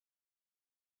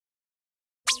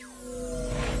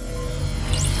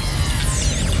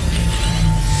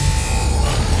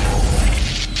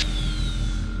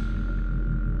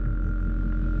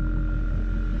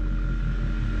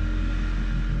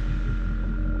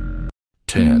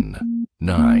10,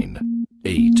 9,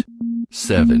 8,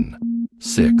 7,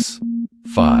 6,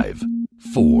 5,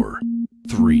 4,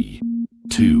 3,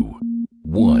 2,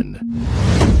 1.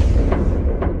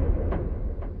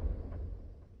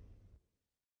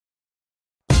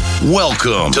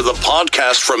 Welcome to the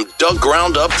podcast from Dug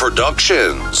Ground Up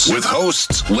Productions with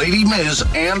hosts Lady Miz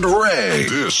and Ray.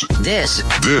 This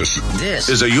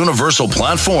is a universal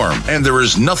platform, and there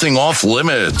is nothing off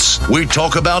limits. We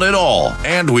talk about it all,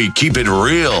 and we keep it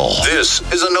real. This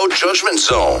is a no judgment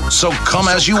zone, so come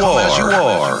as you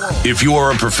are. If you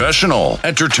are a professional,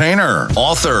 entertainer,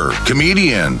 author,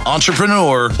 comedian,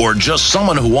 entrepreneur, or just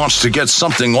someone who wants to get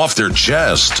something off their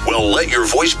chest, well, let your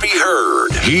voice be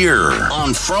heard here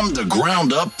on From the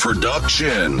Ground Up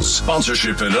Productions.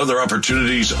 Sponsorship and other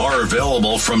opportunities are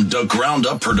available from the Ground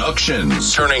Up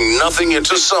Productions. Turning nothing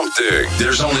into something.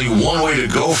 There's only one way to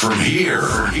go from here.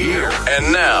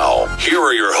 And now, here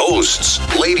are your hosts,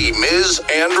 Lady Miz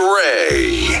and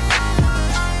Ray.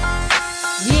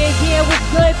 Yeah, what's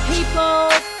good,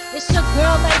 people? It's your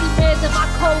girl, Lady Miz, and my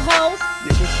co-host.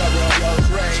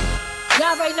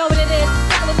 Y'all already know what it is.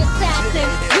 Silent Assassin.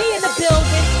 We in the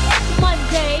building. It's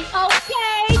Monday,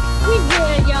 okay? We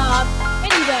here, y'all.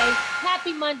 Anyway,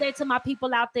 happy Monday to my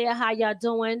people out there. How y'all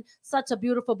doing? Such a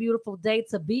beautiful, beautiful day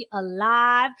to be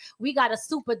alive. We got a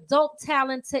super dope,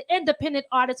 talented, independent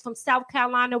artist from South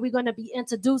Carolina we're going to be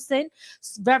introducing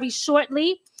very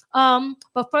shortly.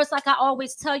 But first, like I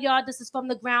always tell y'all, this is From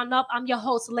the Ground Up. I'm your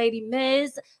host, Lady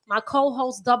Miz. My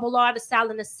co-host, Double R, the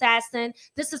Silent Assassin.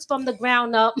 This is From the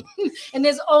Ground Up. And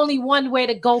there's only one way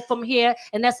to go from here,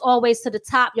 and that's always to the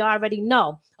top. Y'all already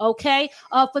know. Okay?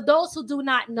 For those who do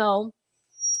not know,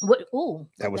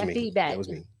 that was me. Feedback. That was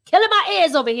me. Killing my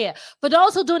ears over here. For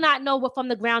those who do not know what From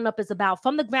the Ground Up is about,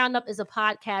 From the Ground Up is a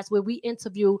podcast where we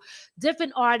interview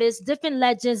different artists, different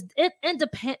legends,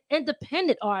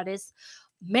 independent artists,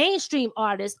 mainstream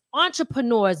artists,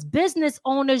 entrepreneurs, business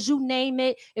owners, you name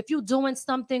it. If you're doing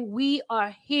something, we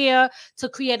are here to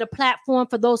create a platform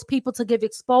for those people to give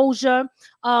exposure.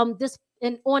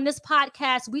 And on this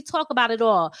podcast, we talk about it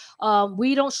all.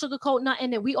 We don't sugarcoat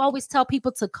nothing, and we always tell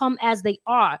people to come as they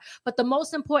are. But the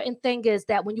most important thing is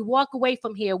that when you walk away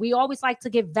from here, we always like to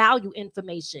give value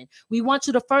information. We want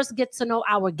you to first get to know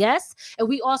our guests, and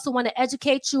we also want to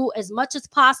educate you as much as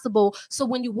possible. So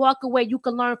when you walk away, you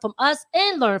can learn from us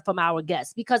and learn from our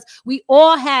guests, because we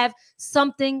all have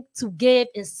something to give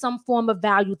and some form of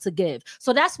value to give.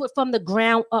 So that's what From the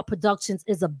Ground Up Productions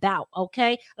is about,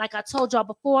 okay? Like I told y'all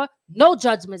before, no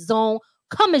judgment zone.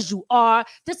 Come as you are.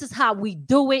 This is how we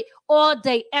do it all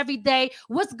day, every day.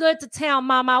 What's good to Town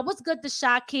Mama? What's good to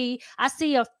Shaki? I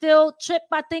see a Phil Trip,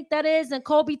 I think that is, and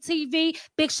Kobe TV.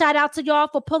 Big shout out to y'all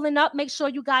for pulling up. Make sure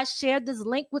you guys share this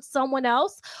link with someone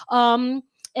else. And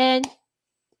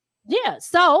yeah,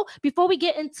 so before we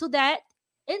get into that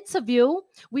interview,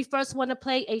 we first want to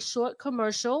play a short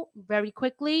commercial very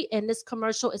quickly, and this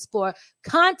commercial is for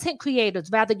content creators.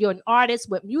 Rather you're an artist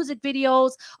with music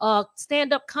videos,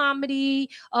 stand-up comedy,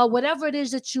 whatever it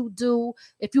is that you do.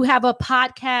 If you have a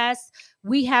podcast,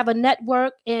 we have a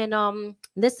network, and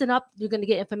listen up, you're going to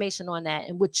get information on that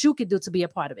and what you can do to be a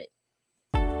part of it.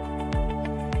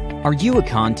 Are you a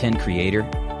content creator?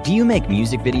 Do you make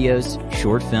music videos,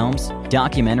 short films,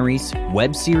 documentaries,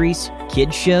 web series,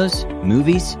 kids shows,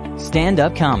 movies,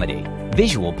 stand-up comedy,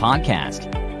 visual podcast,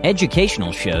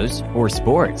 educational shows, or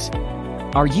sports?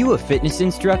 Are you a fitness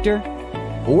instructor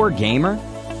or gamer?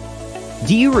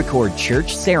 Do you record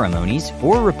church ceremonies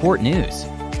or report news?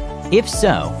 If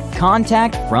so,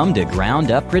 contact From the Ground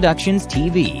Up Productions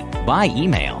TV by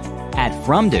email at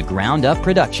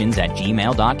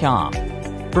fromthegroundupproductions@gmail.com.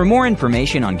 For more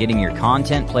information on getting your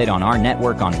content played on our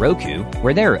network on Roku,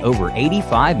 where there are over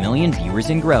 85 million viewers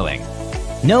and growing.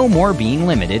 No more being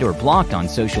limited or blocked on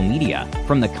social media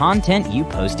from the content you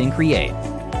post and create.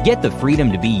 Get the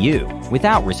freedom to be you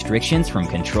without restrictions from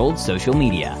controlled social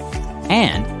media.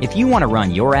 And if you want to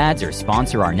run your ads or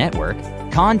sponsor our network,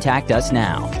 contact us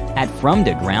now at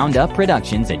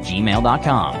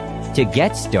fromthegroundupproductions@gmail.com to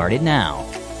get started now.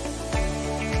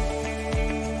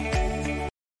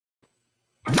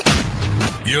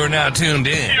 You're now tuned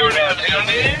in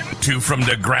to From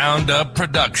the Ground Up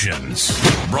Productions,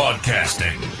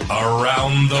 broadcasting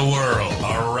around the world.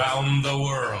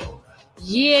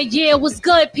 Yeah, what's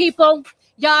good, people?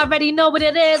 Y'all already know what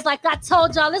it is. Like I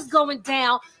told y'all, it's going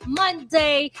down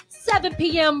Monday, 7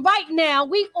 p.m. right now.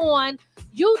 We on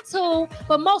YouTube,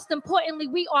 but most importantly,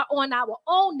 we are on our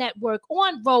own network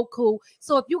on Roku.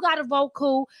 So if you got a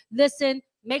Roku, listen,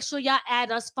 Make sure y'all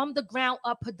add us From the Ground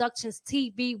Up Productions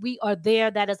TV. We are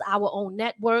there. That is our own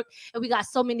network. And we got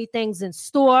so many things in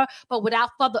store. But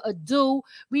without further ado,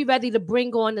 we ready to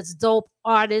bring on this dope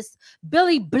artist,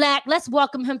 Billy Black. Let's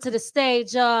welcome him to the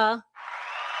stage. Hey,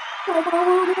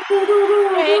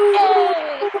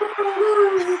 hey.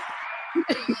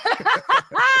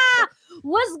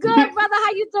 What's good, brother?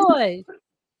 How you doing?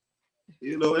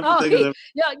 You know, everything.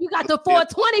 You got the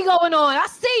 420 going on. I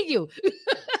see you.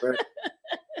 Right.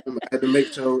 I had to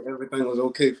make sure everything was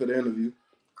okay for the interview.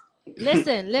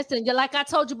 Listen. Like I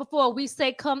told you before, we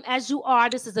say come as you are.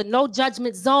 This is a no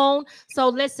judgment zone. So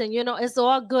listen, it's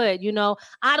all good.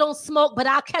 I don't smoke, but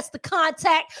I'll catch the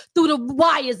contact through the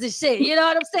wires and shit. You know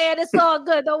what I'm saying? It's all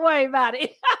good. Don't worry about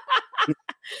it.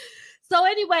 So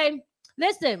anyway,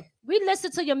 listen, we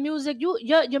listen to your music.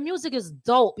 Your music is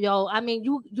dope, yo. I mean,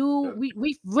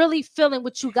 we really feeling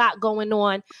what you got going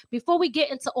on. Before we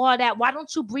get into all that, why don't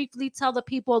you briefly tell the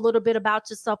people a little bit about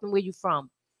yourself and where you from?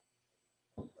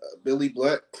 Billy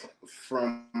Black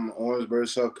from Orangeburg,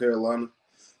 South Carolina.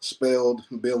 Spelled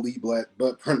Billy Black,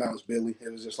 but pronounced Billy.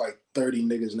 It was just like 30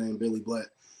 niggas named Billy Black.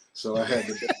 So I had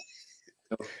to.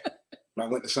 When I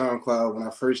went to SoundCloud, when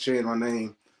I first changed my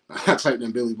name, I typed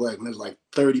in Billy Black, and there's like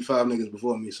 35 niggas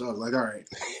before me. So I was like, all right,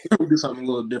 we'll do something a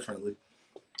little differently.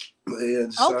 But yeah,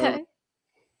 just, okay.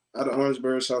 Out of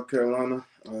Orangeburg, South Carolina.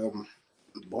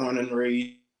 Born and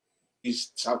raised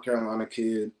South Carolina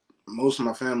kid. Most of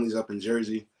my family's up in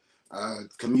Jersey. I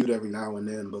commute every now and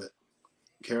then, but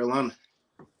Carolina.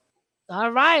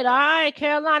 All right.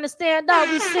 Carolina, stand up.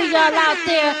 We see y'all out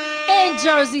there in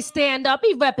Jersey, stand up.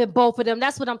 He repping both of them.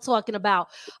 That's what I'm talking about.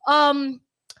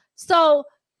 So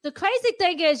the crazy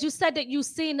thing is, you said that you've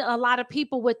seen a lot of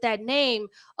people with that name.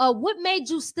 What made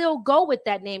you still go with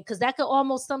that name? Because that could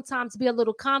almost sometimes be a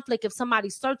little conflict if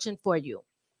somebody's searching for you.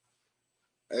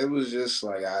 It was just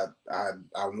like I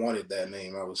wanted that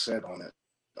name. I was set on it.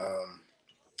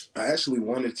 I actually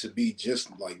wanted to be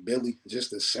just like Billy,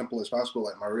 just as simple as possible,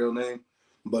 like my real name.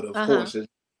 But of course, it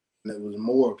was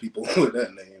more people with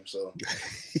that name. So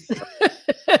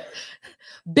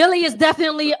Billy is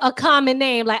definitely a common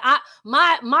name. Like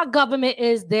my government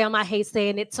is, damn, I hate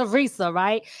saying it, Teresa,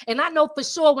 right? And I know for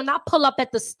sure when I pull up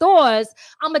at the stores,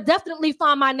 I'm gonna definitely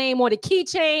find my name on a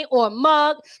keychain or a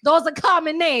mug. Those are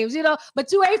common names,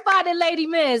 but you ain't finding Lady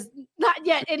Miz, not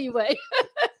yet anyway.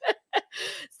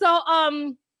 So,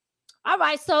 all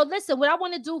right. So listen, what I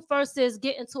want to do first is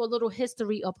get into a little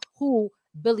history of who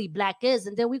Billy Black is,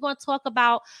 and then we're going to talk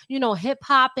about hip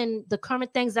hop and the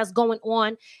current things that's going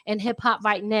on in hip hop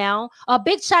right now. A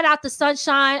big shout out to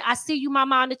Sunshine. I see you,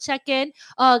 mama, on the check-in.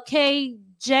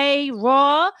 KJ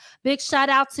Raw, big shout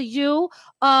out to you.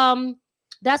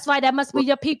 That's right. That must be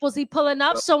your peoples. He pulling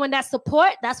up, showing that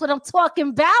support. That's what I'm talking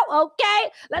about.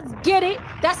 Okay, let's get it.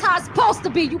 That's how it's supposed to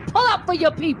be. You pull up for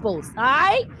your peoples. All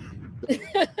right.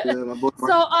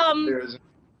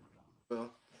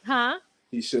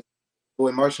 He should.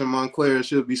 Boy, Marshall Montclair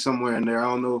should be somewhere in there. I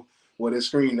don't know what his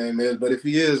screen name is, but if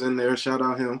he is in there, shout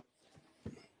out him.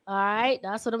 All right,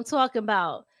 that's what I'm talking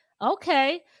about.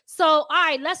 Okay, so all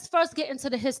right, let's first get into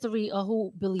the history of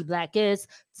who Billy Black is.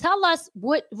 Tell us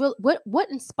what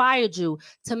inspired you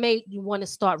to make you want to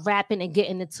start rapping and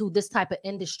getting into this type of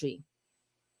industry.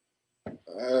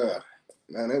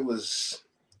 Man, I was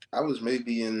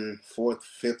maybe in 4th,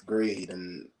 5th grade,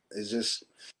 and it's just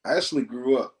I actually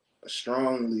grew up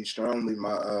strongly.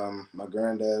 My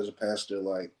granddad's a pastor,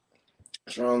 like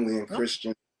strongly in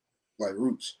Christian like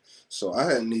roots. So I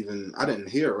didn't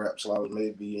hear rap till I was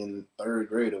maybe in 3rd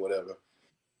grade or whatever.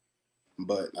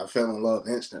 But I fell in love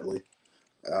instantly.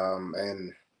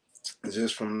 And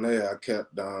just from there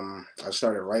I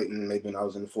started writing maybe when I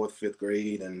was in 4th, 5th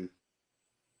grade, and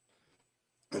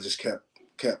I just kept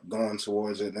going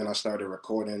towards it. Then I started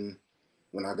recording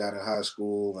when I got in high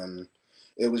school, and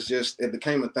it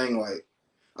became a thing. Like,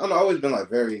 I don't know, I've always been like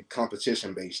very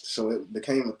competition based. So it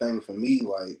became a thing for me,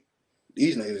 like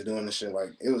these niggas doing this shit. Like,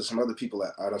 it was some other people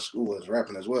out of school was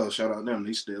rapping as well. Shout out them.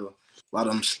 A lot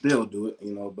of them still do it,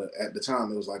 but at the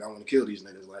time it was like, I want to kill these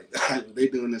niggas. Like, they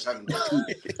doing this, I can do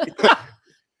it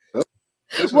too.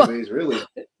 This one is really.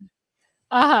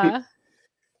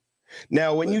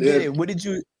 Now, when you did it, what did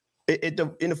you in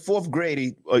the 4th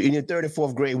grade, or in your 3rd and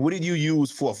 4th grade, what did you use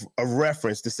for a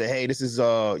reference to say, hey, this is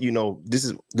this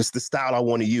is the style I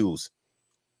want to use?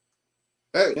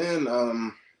 Back then,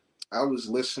 I was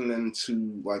listening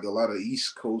to like a lot of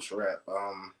East Coast rap.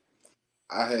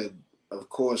 I had, of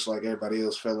course, like everybody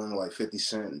else, fell in like 50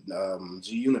 Cent,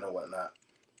 G-Unit and whatnot.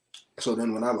 So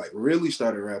then when I like really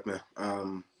started rapping,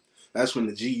 that's when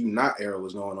the G-Unit era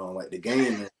was going on, like the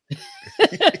game.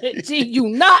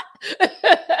 G-Unit.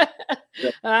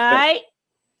 All right.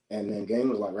 And then Game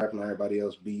was like rapping on everybody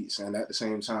else's beats, and at the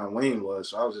same time Wayne was.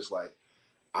 So I was just like,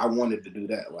 I wanted to do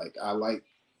that. Like I like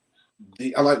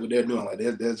what they're doing. Like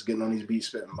they're just getting on these beats,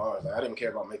 spitting bars. Like I didn't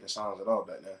care about making songs at all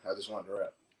back then. I just wanted to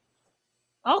rap.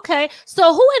 Okay,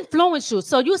 so who influenced you?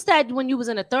 So you said when you was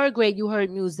in the 3rd grade, you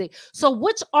heard music. So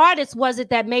which artist was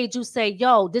it that made you say,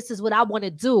 yo, this is what I want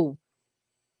to do?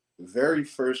 The very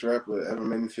first rapper that ever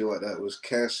made me feel like that was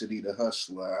Cassidy the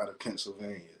Hustler out of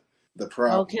Pennsylvania. The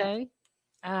Problem. Okay.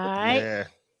 All right. Yeah.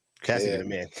 Cassidy the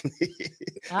man.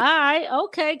 All right.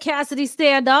 Okay. Cassidy,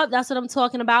 stand up. That's what I'm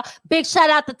talking about. Big shout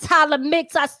out to Tyler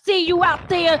Mix. I see you out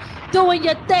there doing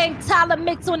your thing. Tyler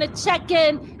Mix on the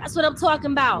check-in. That's what I'm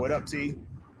talking about. What up, T?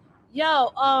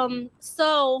 Yo,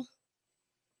 so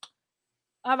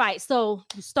all right, so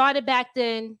you started back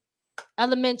then,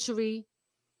 elementary.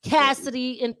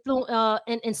 Cassidy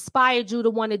inspired you to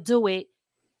want to do it.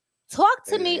 Talk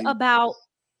to me about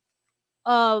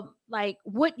like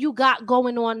what you got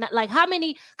going on, like how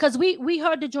many, because we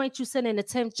heard the joint you sent in the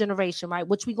 10th generation, right?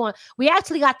 Which we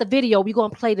actually got the video. We're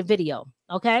gonna play the video.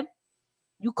 Okay,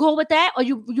 you cool with that, or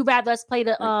you rather us play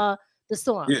the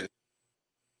song? Yeah.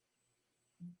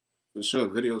 For sure,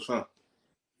 video's fun.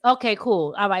 Okay,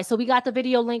 cool. All right, so we got the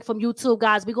video link from YouTube,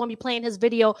 guys. We're gonna be playing his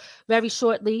video very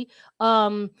shortly.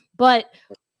 But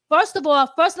first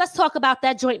let's talk about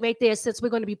that joint right there, since we're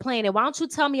going to be playing it. Why don't you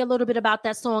tell me a little bit about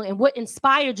that song and what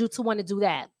inspired you to want to do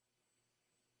that?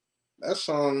 That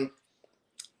song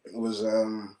was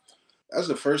that's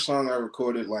the first song I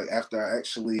recorded. Like after I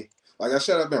actually, like I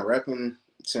said, I've been rapping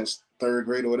since 3rd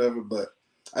grade or whatever, but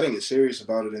I didn't get serious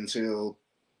about it until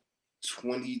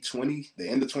 2020, the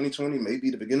end of 2020,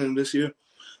 maybe the beginning of this year.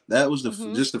 That was just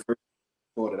the first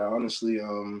recorded. I honestly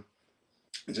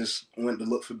just went to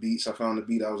look for beats. I found the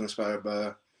beat I was inspired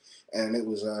by, and it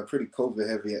was pretty COVID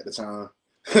heavy at the time.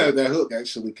 That hook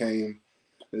actually came.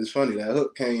 It's funny, that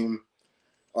hook came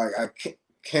like I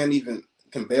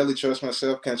can barely trust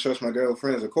myself, can't trust my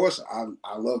girlfriends. Of course,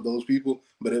 I love those people,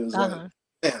 but it was like,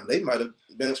 damn, they might have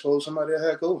been exposed to somebody that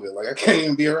had COVID. Like I can't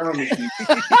even be around these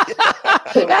people.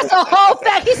 That's a whole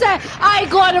fact. He said, I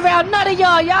ain't going around none of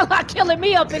y'all. Y'all not killing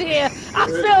me up in here. I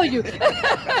feel you.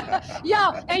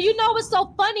 Yo, and you know what's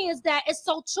so funny is that it's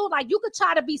so true. Like you could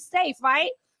try to be safe,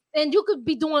 right? And you could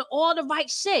be doing all the right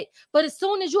shit. But as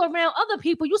soon as you're around other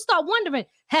people, you start wondering,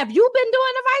 have you been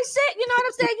doing the right shit? You know what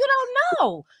I'm saying? You don't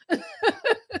know.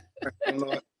 I don't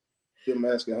know. Get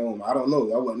mask at home. I don't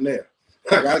know. I wasn't there.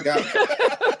 I got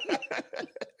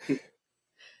it.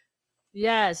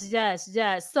 Yes.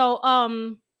 So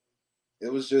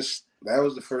it was just, that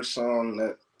was the first song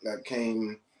that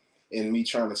came in me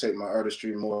trying to take my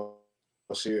artistry more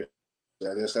serious.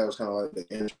 I guess that was kind of like the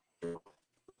intro.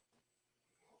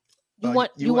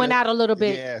 You went out a little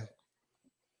bit. Yeah.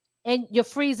 And you're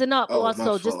freezing up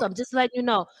also. Just letting you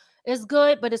know. It's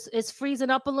good, but it's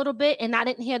freezing up a little bit. And I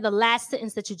didn't hear the last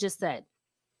sentence that you just said.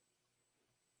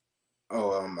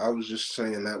 I was just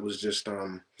saying that was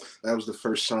the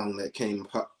first song that came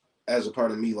as a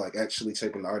part of me, like actually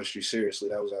taking the artistry seriously.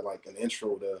 That was like an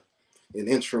intro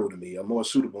to me, a more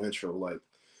suitable intro. Like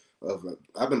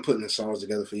I've been putting the songs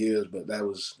together for years, but that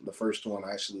was the first one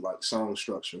I actually like song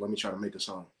structure. Let me try to make a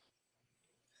song.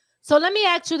 So let me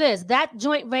ask you this: that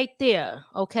joint right there,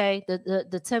 okay, the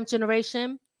 10th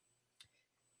generation.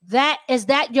 Is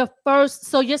that your first?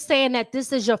 So you're saying that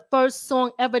this is your first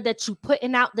song ever that you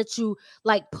putting out, that you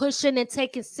like pushing and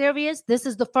taking serious? This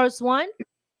is the first one?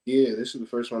 Yeah, this is the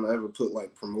first one I ever put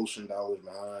like promotion dollars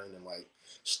behind and like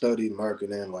studied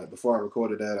marketing. Like before I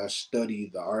recorded that, I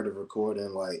studied the art of recording,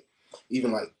 like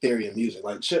even like theory of music,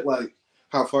 like shit like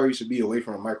how far you should be away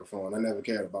from a microphone. I never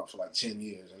cared about for like 10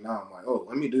 years. And now I'm like, oh,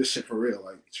 let me do this shit for real.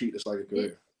 Like treat this like a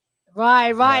career.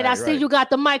 Right. I see you got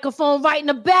the microphone right in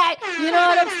the back. You know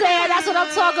what I'm saying? That's what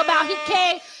I'm talking about. He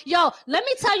came. Yo, let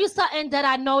me tell you something that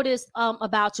I noticed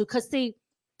about you. Because see,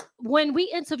 when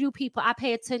we interview people, I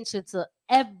pay attention to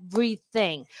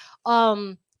everything.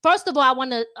 First of all, I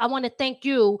want to thank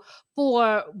you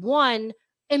for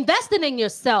investing in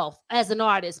yourself as an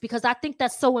artist, because I think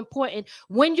that's so important.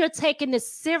 When you're taking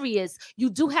this serious, you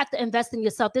do have to invest in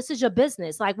yourself. This is your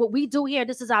business. Like what we do here,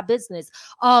 this is our business.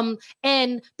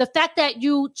 And the fact that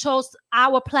you chose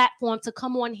our platform to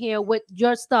come on here with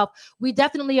your stuff, we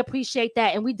definitely appreciate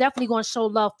that. And we definitely going to show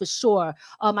love for sure.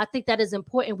 I think that is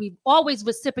important. We always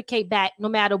reciprocate back no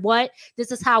matter what.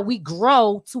 This is how we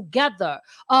grow together.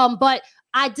 But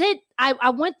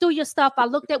I went through your stuff. I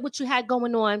looked at what you had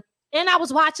going on. And I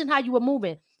was watching how you were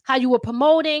moving, how you were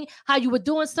promoting, how you were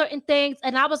doing certain things.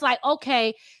 And I was like,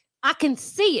 okay, I can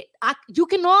see it. You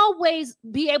can always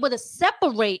be able to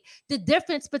separate the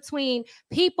difference between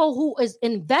people who is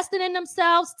investing in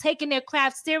themselves, taking their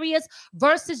craft serious,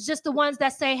 versus just the ones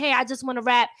that say, hey, I just want to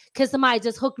rap because somebody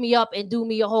just hooked me up and do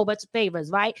me a whole bunch of favors,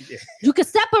 right? Yeah. You can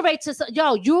separate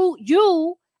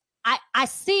I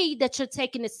see that you're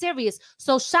taking it serious.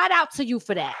 So shout out to you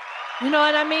for that. You know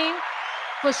what I mean?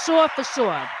 For sure.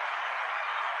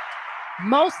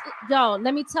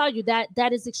 Let me tell you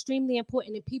that is extremely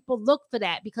important, and people look for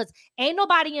that because ain't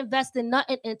nobody investing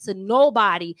nothing into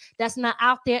nobody that's not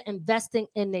out there investing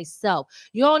in themselves.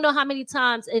 You don't know how many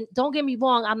times, and don't get me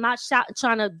wrong, I'm not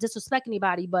trying to disrespect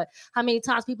anybody, but how many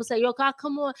times people say, yo, God,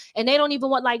 come on, and they don't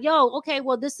even want like, yo, okay,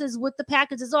 well, this is what the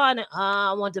packages are, and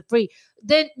I want it free.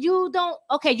 Then you don't,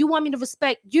 okay, you want me to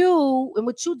respect you and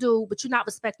what you do, but you're not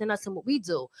respecting us and what we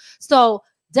do. So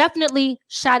definitely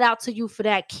shout out to you for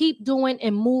that. Keep doing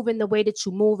and moving the way that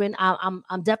you're moving. I'm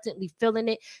definitely feeling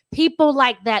it. People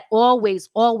like that always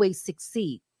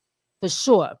succeed, for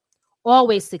sure.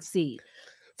 Always succeed.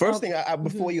 First thing,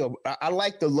 before you, I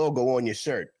like the logo on your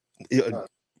shirt.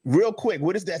 Real quick,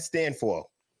 what does that stand for?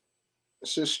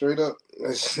 It's just straight up.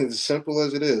 It's as simple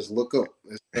as it is. Look up.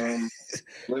 It's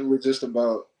literally just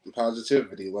about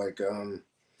positivity. Like I don't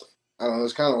know.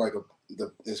 It's kind of like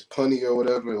this punny or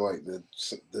whatever, like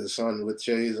the sun with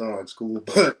shades on. It's cool,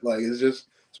 but like it's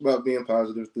about being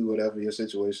positive through whatever your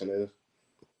situation is.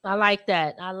 I like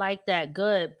that.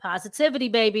 Good positivity,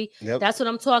 baby. Yep. That's what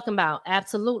I'm talking about.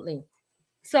 Absolutely.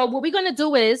 So what we're gonna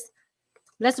do is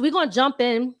we're gonna jump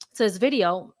in to this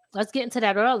video. Let's get into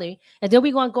that early, and then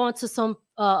we're gonna go into some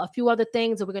a few other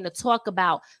things, and we're gonna talk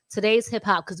about today's hip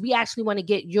hop because we actually want to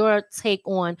get your take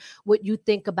on what you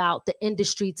think about the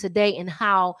industry today and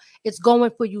how it's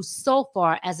going for you so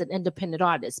far as an independent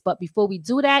artist. But before we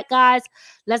do that, guys,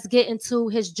 let's get into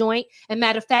his joint. And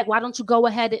matter of fact, why don't you go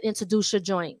ahead and introduce your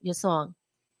joint, your song?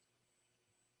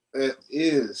 It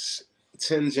is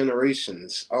 10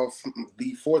 Generations off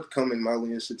the forthcoming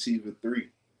Malian Sativa 3.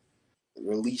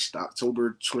 Released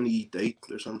October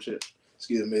 28th or some shit.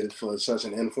 Excuse me for such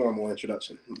an informal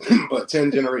introduction. But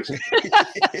 10 Generations.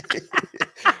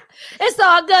 It's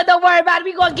all good. Don't worry about it.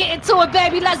 We're going to get into it,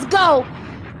 baby. Let's go.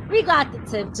 We got the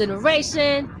 10th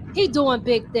generation. He doing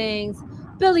big things.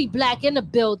 Billy Black in the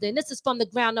building. This is from the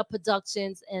Ground Up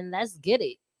Productions. And let's get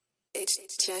it.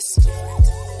 It's just...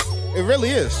 It really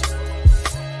is.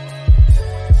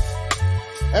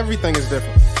 Everything is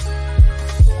different.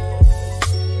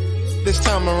 This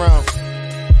time around,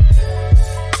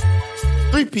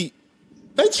 three-peat.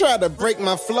 They try to break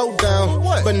my flow down,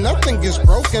 but nothing is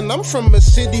broken. I'm from a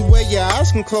city where your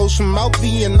eyes can close from mouth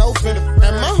being open. And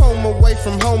my home away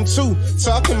from home too.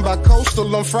 Talking about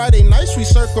coastal on Friday nights, we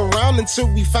circle around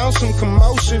until we found some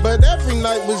commotion. But every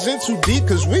night was in too deep,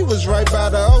 cause we was right by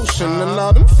the ocean. And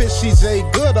all them fishies ate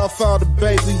good off all the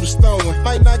bait we was throwing.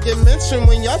 Might not get mentioned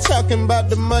when y'all talking about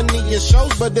the money and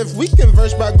shows, but if we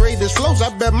converse by greatest flows,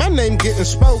 I bet my name getting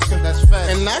spoken. That's fact.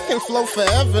 And I can flow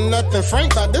forever, nothing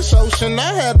frank by this ocean.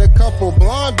 I had a couple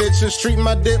blonde bitches treat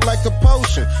my dick like a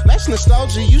potion. That's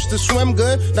nostalgia, used to swim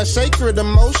good, that's sacred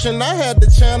emotion. I had the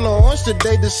channel orange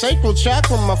today, the sacral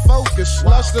chakra, my focus.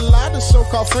 Lost a lot of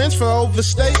so-called friends for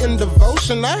overstating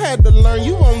devotion. I had to learn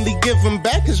you only give them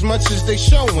back as much as they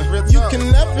showing. You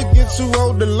can never get too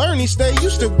old to learn, each day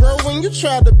used to grow when you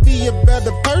try to be a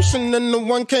better person than the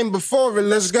one came before it.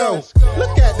 Let's go.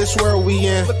 Look at this world we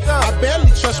in. I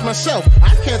barely trust myself,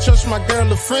 I can't trust my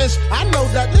girl or friends. I know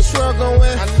that this world gon'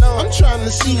 end. I'm trying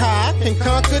to see how I can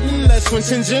conquer the next one.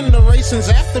 10 generations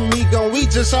after me gon'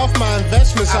 eat just off my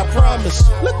investments, I promise.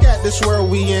 Look at this world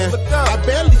we in. I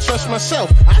barely trust myself,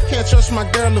 I can't trust my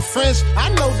girl or friends. I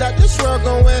know that this world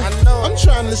gon' end. I'm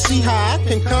trying to see how I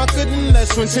can conquer the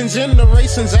next one. 10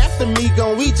 generations after me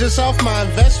gon' eat just off my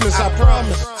investments, I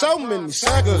promise. So many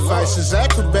sacrifices,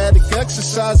 acrobatic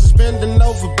exercises, bending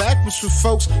over backwards for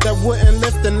folks that wouldn't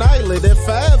lift an eyelid if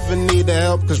I ever needed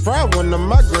help, cause pride one of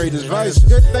my greatest vices.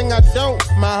 Good thing I don't.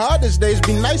 My hardest days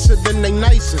be nicer than they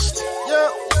nicest. Yeah.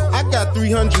 I got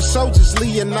 300 soldiers,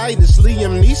 Leonidas,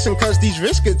 Liam Neeson, cause these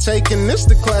risks get taken. This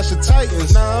the Clash of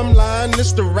Titans. Nah, I'm lying,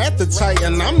 this the Rat the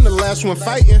Titan. I'm the last one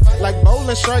fighting. Like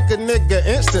bowling, strike a nigga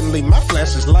instantly. My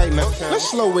flash is lightning. Let's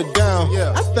slow it down.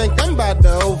 Yeah. I think I'm about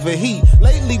to overheat.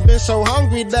 Lately been so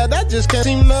hungry that I just can't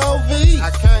seem to overeat.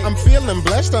 I'm feeling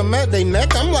blessed, I'm at they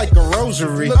neck, I'm like a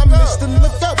rosary. I miss to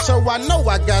look up, so I know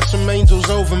I got some angels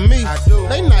over me.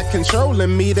 They not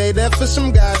controlling me, they there for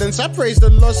some guidance. I praise the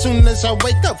Lord soon as I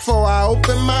wake up. before I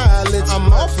open my eyelids.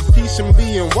 I'm all for peace and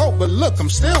being woke, but look, I'm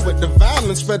still with the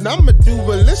violence. But I'm a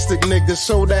dualistic nigga,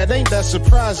 so that ain't that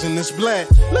surprising. It's black.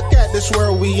 Look at this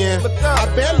world we in. I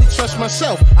barely trust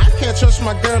myself. I can't trust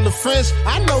my girl or friends.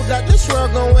 I know that this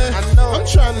world gon' win. I'm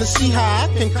trying to see how I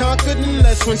can conquer the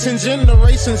next one. 10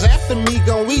 generations after me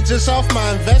gon' eat just off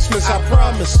my investments, I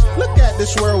promise. Look at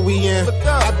this world we in.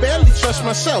 I barely trust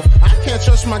myself. I can't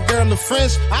trust my girl or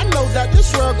friends. I know that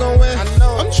this world gon' win.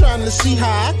 I'm trying to see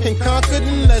how I can conquer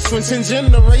the next one. 10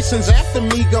 generations after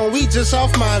me gon' eat just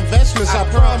off my investments, I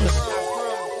promise.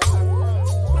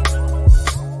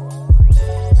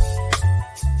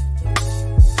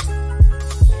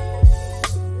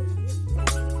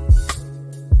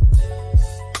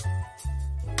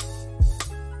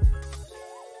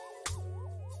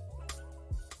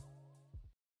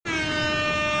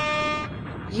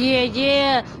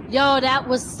 Yeah. Yo, that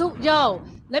was yo.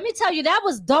 Let me tell you, that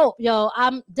was dope, yo.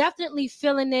 I'm definitely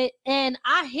feeling it, and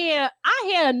I hear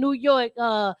a New York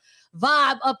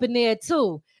vibe up in there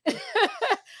too.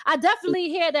 I definitely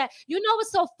hear that. You know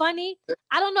what's so funny?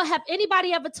 I don't know. Have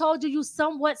anybody ever told you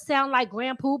somewhat sound like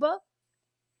Grand Puba?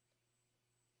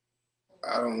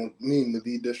 I don't mean to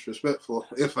be disrespectful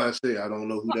if I say I don't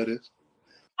know who that is.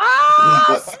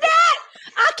 Oh, snap!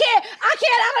 I can't.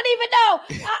 I don't even know.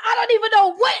 I don't even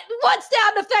know what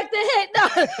sound effect it hit. No.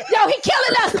 Yo, he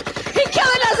killing us. He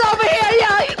killing us over here. Yo,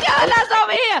 he killing us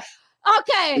over here.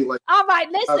 Okay. All right.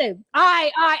 Listen. All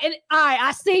right.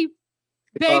 I see.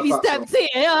 Baby steps in.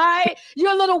 All right.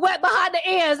 You're a little wet behind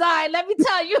the ears. All right. Let me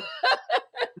tell you.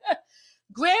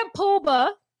 Grand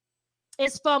Puba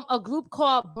is from a group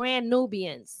called Brand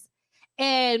Nubians,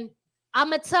 and I'm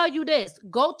gonna tell you this: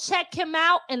 go check him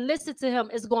out and listen to him.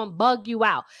 It's gonna bug you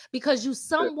out because you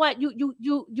somewhat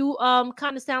you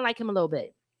kind of sound like him a little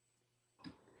bit.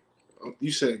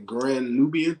 You said Grand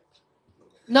Nubian?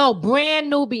 No, Brand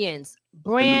Nubians.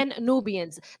 Brand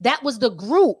Nubians. That was the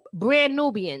group, Brand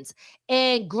Nubians,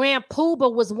 and Grand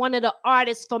Puba was one of the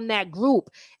artists from that group,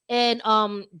 and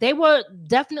they were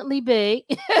definitely big.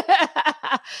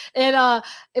 And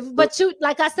but you,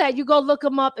 like I said, you go look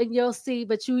them up and you'll see.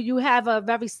 But you have a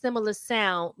very similar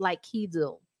sound like he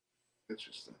do.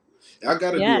 Interesting. I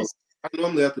gotta do. I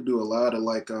normally have to do a lot of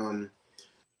like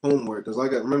homework because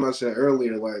like I remember I said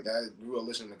earlier, like I grew up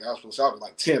listening to gospel. So I was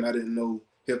like 10. I didn't know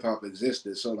hip hop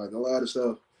existed. So like a lot of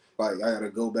stuff, like I gotta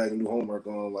go back and do homework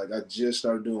on. Like I just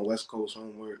started doing West Coast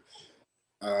homework.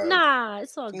 Nah,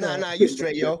 it's all good. Nah, you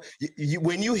straight, yo. You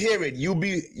when you hear it, you'll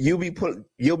be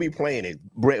playing it.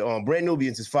 Brand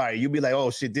Nubians is fire. You'll be like,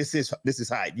 oh shit, this is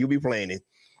hype. You'll be playing it.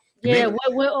 Yeah,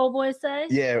 what old boy say?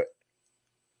 Yeah.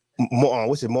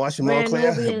 What's it, Marshall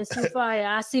Montclair? Nubians too fire.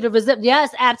 I see the result.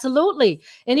 Yes, absolutely.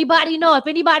 Anybody know? If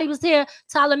anybody was here,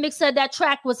 Tyler Mix said that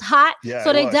track was hot. Yeah,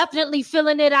 so they definitely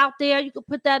feeling it out there. You could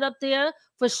put that up there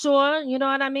for sure. You know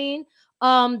what I mean?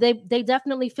 They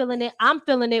definitely feeling it. I'm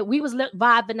feeling it. We was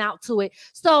vibing out to it.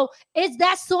 So is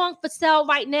that song for sale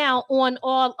right now on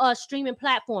all streaming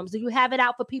platforms? Do you have it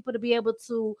out for people to be able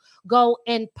to go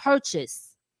and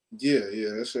purchase? Yeah,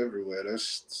 that's everywhere.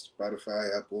 That's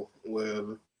Spotify, Apple,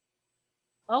 wherever.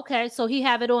 Okay, so he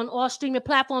have it on all streaming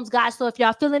platforms, guys. So if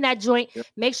y'all feeling that joint,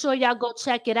 make sure y'all go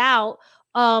check it out.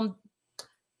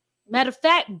 Matter of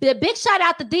fact, big shout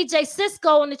out to DJ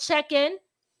Cisco on the check-in.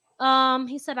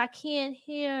 He said I can't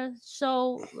hear,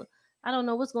 so I don't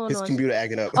know what's going on. His computer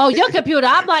acting up. Oh, your computer.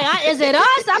 I'm like, is it us?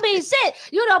 I mean, shit.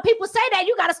 You know, people say that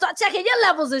you got to start checking your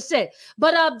levels and shit.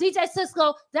 But DJ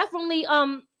Cisco, definitely,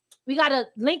 we got to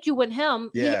link you with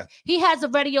him. Yeah. He has a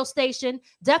radio station,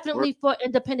 definitely for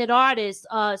independent artists.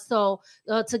 So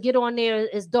to get on there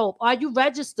is dope. Are you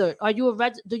registered? Are you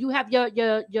do you have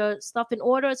your stuff in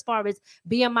order as far as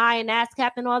BMI and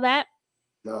ASCAP and all that?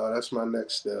 No, that's my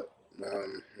next step.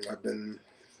 I've been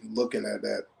looking at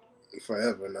that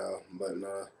forever now, but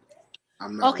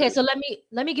I'm not. Okay, so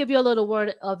let me give you a little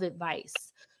word of advice.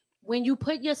 When you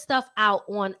put your stuff out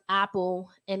on Apple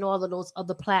and all of those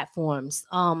other platforms,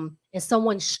 and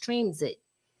someone streams it,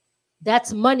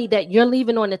 that's money that you're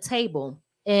leaving on the table.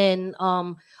 And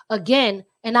again,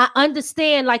 and I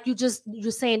understand, like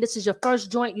you're saying this is your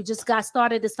first joint, you just got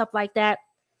started and stuff like that.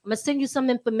 I'm gonna send you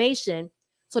some information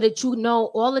so that you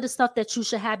know all of the stuff that you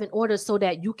should have in order so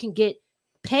that you can get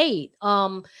paid.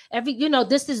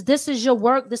 This is your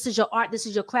work, this is your art, this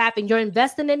is your craft, and you're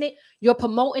investing in it, you're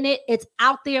promoting it. It's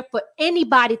out there for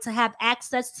anybody to have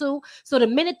access to. So the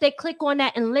minute they click on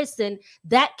that and listen,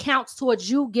 that counts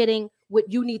towards you getting what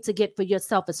you need to get for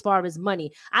yourself as far as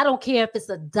money. I don't care if it's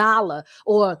 $1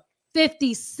 or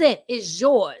 50 cents is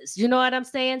yours. You know what I'm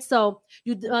saying? So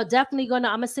you definitely I'm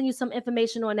gonna send you some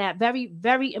information on that. Very,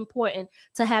 very important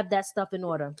to have that stuff in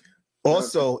order.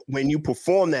 Also, when you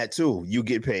perform that too, you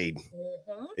get paid.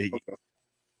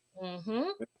 I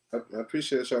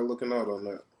appreciate y'all looking out on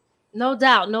that. No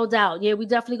doubt, no doubt. Yeah, we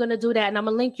definitely gonna do that, and I'm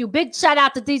gonna link you. Big shout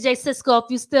out to DJ Cisco.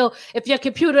 If your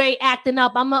computer ain't acting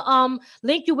up, I'm gonna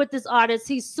link you with this artist.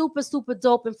 He's super, super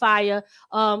dope and fire.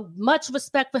 Much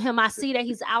respect for him. I see that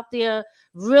he's out there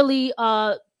really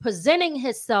presenting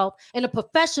himself in a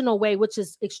professional way, which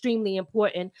is extremely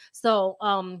important. So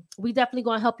we definitely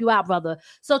gonna help you out, brother.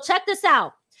 So check this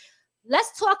out.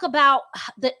 Let's talk about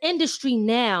the industry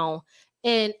now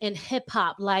in hip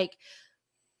hop. Like,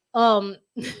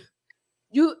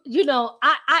 you know,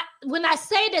 I when I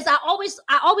say this, I always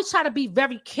try to be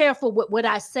very careful with what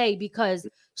I say, because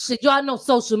shit, y'all know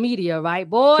social media, right?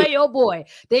 Boy, oh boy,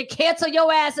 they cancel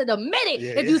your ass in a minute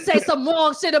if you say some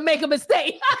wrong shit or make a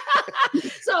mistake.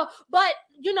 So, but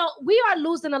you know, we are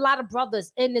losing a lot of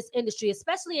brothers in this industry,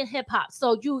 especially in hip hop.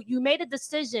 So you made a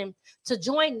decision to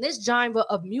join this genre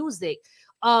of music.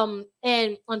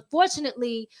 And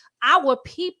unfortunately, our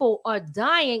people are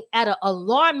dying at an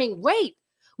alarming rate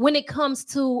when it comes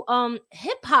to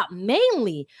hip hop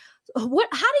mainly. How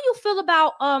do you feel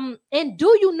about and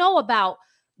do you know about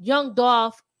Young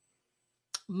Dolph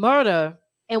murder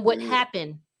and what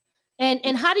happened?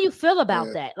 And how do you feel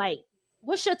about that? Like,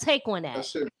 what's your take on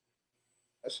that?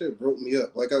 That shit broke me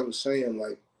up. Like I was saying,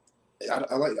 like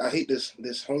I hate this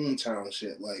hometown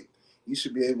shit. Like, you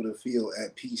should be able to feel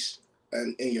at peace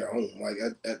in your home, like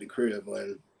at the crib,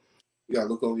 when you gotta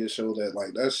look over your shoulder.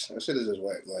 Like that shit is just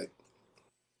whack. Like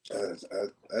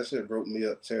that shit broke me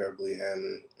up terribly,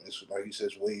 and it's like you said,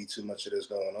 it's way too much of this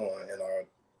going on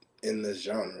in this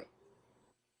genre.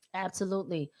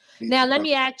 Absolutely. Now let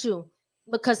me ask you,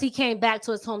 because he came back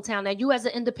to his hometown. Now, you as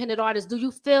an independent artist, do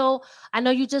you feel? I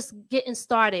know you just getting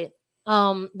started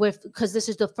because this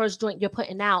is the first joint you're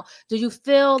putting out. Do you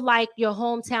feel like your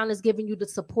hometown is giving you the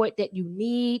support that you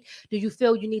need? Do you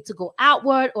feel you need to go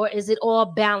outward, or is it all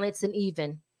balanced and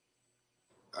even?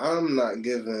 I'm not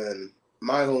giving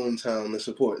my hometown the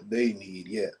support they need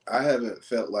yet. I haven't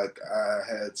felt like I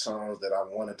had songs that I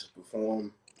wanted to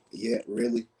perform yet,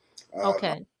 really.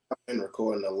 Okay. I've been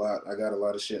recording a lot. I got a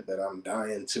lot of shit that I'm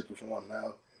dying to perform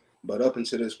now. But up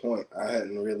until this point, I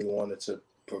hadn't really wanted to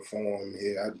perform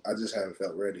here. I just haven't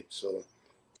felt ready. So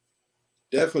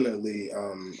definitely,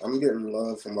 I'm getting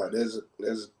love from, like, there's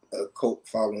a cult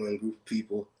following group of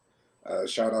people.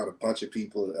 Shout out a bunch of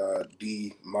people.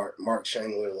 Mark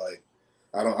Shangler. Like,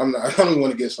 I don't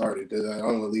want to get started because I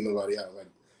don't want to leave nobody out. Like,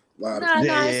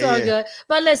 it's all good.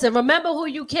 But listen, remember who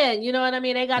you can. You know what I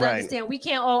mean? They gotta understand. We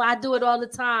can't. I do it all the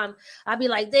time. I be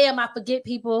like, damn, I forget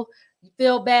people. You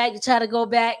feel bad. You try to go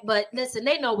back, but listen,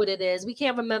 they know what it is. We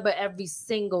can't remember every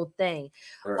single thing.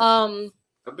 Right.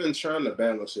 I've been trying to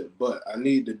balance it, but I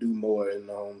need to do more in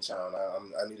the hometown.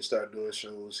 I need to start doing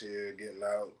shows here, getting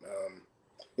out.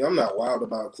 I'm not wild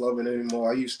about clubbing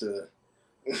anymore. I used to.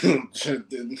 This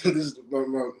is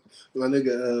my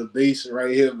nigga Bass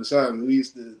right here beside me. We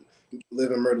used to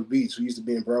live in Myrtle Beach. We used to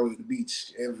be in Broadway at the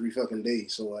beach every fucking day.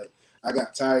 So, like, I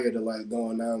got tired of, like,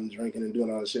 going out and drinking and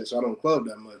doing all that shit. So I don't club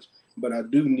that much. But I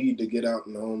do need to get out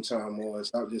in the hometown more and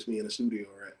stop just being in the studio,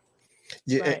 right?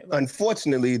 Yeah, right.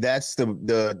 Unfortunately, that's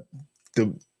the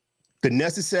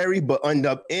necessary, but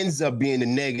ends up being the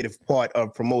negative part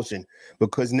of promotion,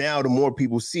 because now the more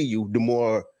people see you, the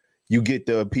more you get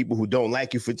the people who don't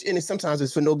like you and sometimes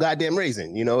it's for no goddamn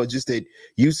reason. You know, it's just that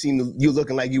you're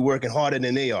looking like you're working harder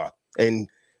than they are. And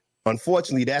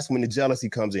unfortunately, that's when the jealousy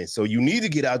comes in. So you need to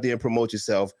get out there and promote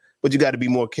yourself, but you got to be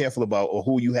more careful about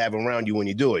who you have around you when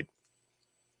you do it.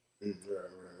 Right.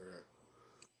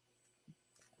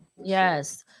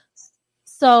 Yes.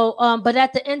 So, but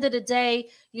at the end of the day,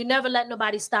 you never let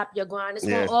nobody stop your grind. It's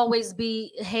gonna always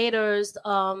be haters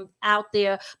out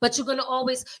there, but you're gonna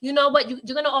always, you know what,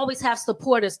 you're gonna always have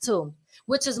supporters too,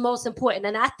 which is most important.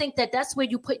 And I think that's where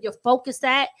you put your focus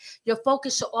at. Your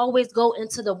focus should always go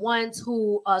into the ones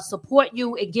who support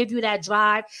you and give you that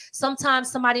drive.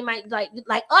 Sometimes somebody might like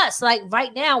us, like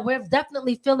right now, we're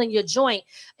definitely feeling your joint,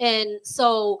 and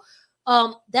so.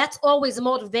 That's always a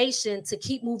motivation to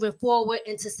keep moving forward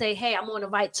and to say, hey, I'm on the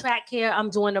right track here. I'm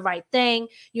doing the right thing,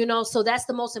 you know? So that's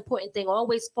the most important thing.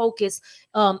 Always focus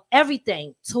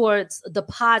everything towards the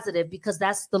positive, because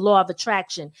that's the law of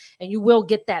attraction and you will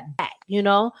get that back, you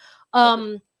know?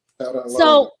 Big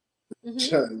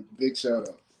shout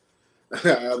out.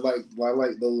 I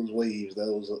like those waves,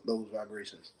 those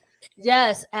vibrations.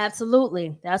 Yes,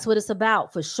 absolutely. That's what it's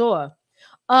about for sure.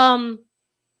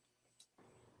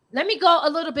 let me go a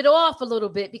little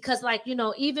bit because, like, you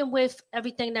know, even with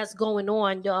everything that's going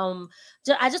on,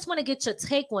 I just want to get your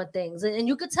take on things, and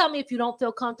you could tell me if you don't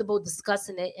feel comfortable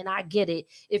discussing it, and I get it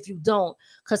if you don't,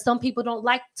 because some people don't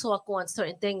like to talk on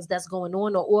certain things that's going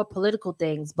on or political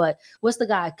things. But what's the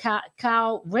guy,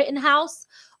 Kyle Rittenhouse?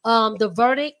 The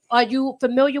verdict. Are you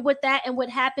familiar with that and what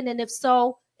happened? And if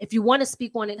so, if you want to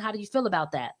speak on it, how do you feel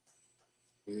about that?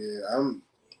 Yeah,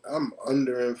 I'm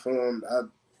underinformed. I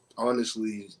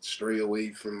honestly stray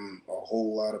away from a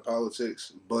whole lot of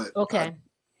politics, but okay.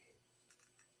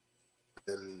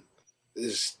 And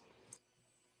it's,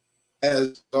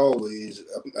 as always,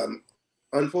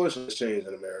 unfortunately, it's changed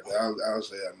in America. I'll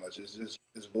say that much.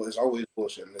 It's always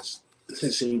bullshit.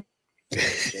 It seems.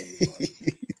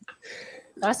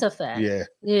 That's a fact. Yeah.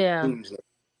 Yeah.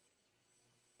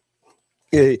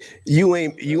 Yeah, you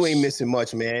ain't missing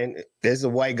much, man. There's a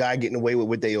white guy getting away with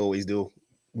what they always do.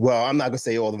 Well, I'm not gonna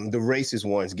say all of them. The racist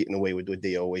ones getting away with what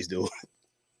they always do.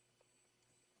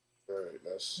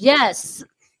 Yes.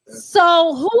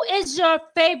 So, who is your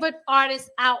favorite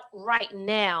artist out right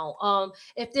now?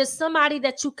 If there's somebody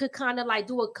that you could kind of like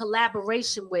do a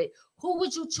collaboration with, who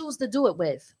would you choose to do it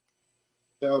with?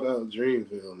 Shout out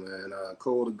Dreamville, man.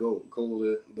 Cole the GOAT, Cole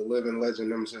the living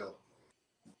legend himself.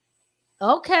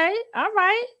 Okay, all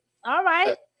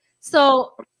right.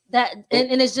 So that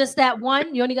and it's just that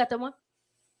one. You only got that one.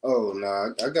 Oh nah,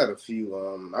 I got a few.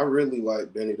 I really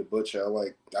like Benny the Butcher. I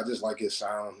just like his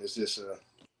sound. It's just a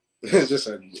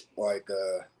like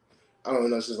I don't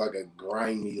know. It's just like a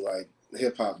grimy, like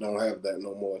hip hop don't have that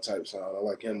no more type sound. I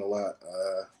like him a lot.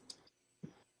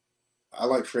 I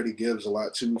like Freddie Gibbs a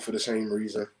lot too for the same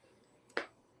reason.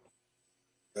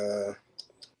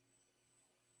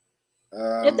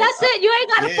 If that's it, you ain't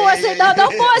gotta force it. No,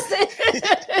 don't force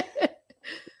it.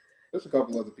 There's a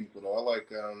couple other people though. I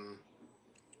like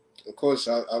of course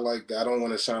I like, I don't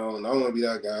want to be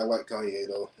that guy. I like Kanye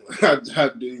though. I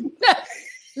do.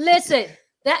 Listen,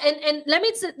 that and let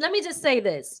me just say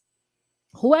this.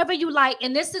 Whoever you like,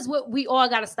 and this is what we all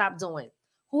gotta stop doing.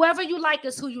 Whoever you like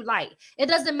is who you like. It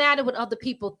doesn't matter what other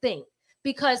people think.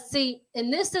 Because, see,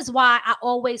 and this is why I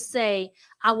always say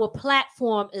our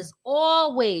platform is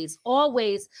always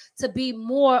to be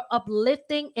more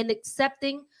uplifting and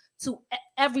accepting to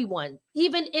everyone,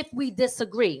 even if we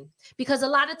disagree. Because a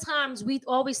lot of times we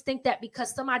always think that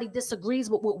because somebody disagrees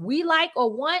with what we like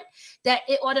or want, that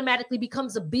it automatically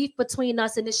becomes a beef between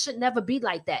us, and it should never be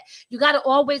like that. You got to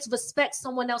always respect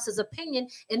someone else's opinion,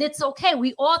 and it's okay.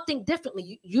 We all think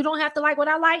differently. You don't have to like what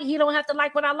I like. He don't have to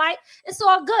like what I like. It's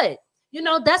all good. You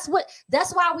know, that's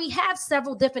why we have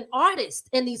several different artists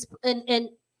in these in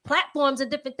platforms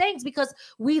and different things, because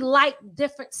we like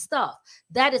different stuff.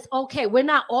 That is okay. We're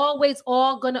not always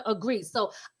all gonna agree.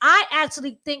 So I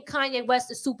actually think Kanye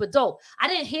West is super dope. I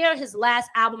didn't hear his last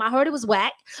album. I heard it was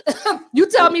whack. You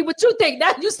tell me what you think.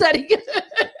 Now you said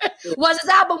it. Was his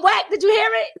album whack? Did you hear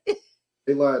it?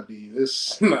 They lied to you.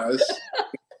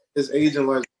 It's aging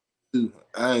like too.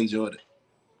 I enjoyed it.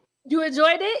 You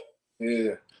enjoyed it?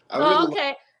 Yeah.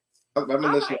 Okay. I've been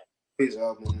listening to his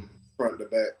album front to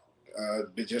back,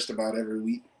 just about every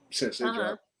week since it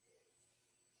dropped.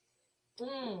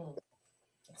 So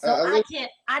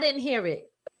I didn't hear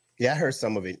it. Yeah, I heard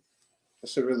some of it.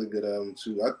 It's a really good album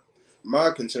too.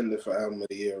 My contender for album of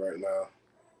the year right now.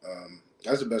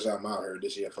 That's the best album I heard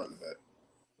this year front to back.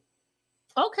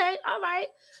 Okay, all right.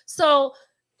 So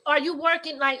are you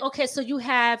working so you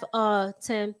have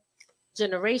Tim,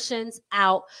 Generations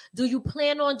out. Do you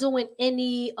plan on doing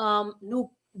any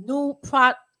new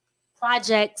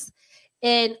projects,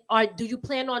 and do you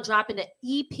plan on dropping an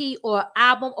EP or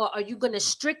album, or are you going to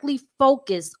strictly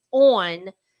focus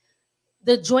on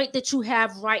the joint that you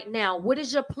have right now? What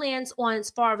is your plans on as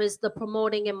far as the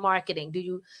promoting and marketing? Do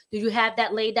you have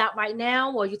that laid out right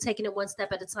now, or are you taking it one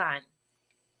step at a time?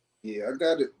 Yeah, I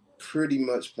got it pretty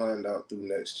much planned out through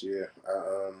next year.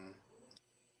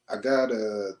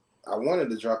 I wanted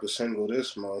to drop a single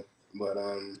this month, but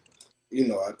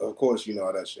of course, you know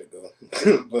how that shit go.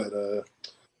 But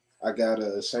I got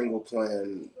a single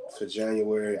plan for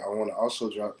January. I want to also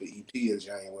drop the EP in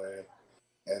January,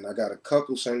 and I got a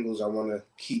couple singles I want to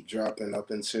keep dropping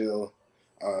up until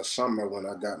summer, when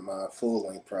I got my full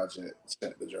length project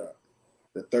set to drop,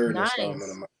 the third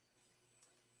installment of my.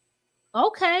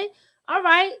 Okay, all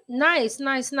right, nice.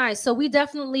 So we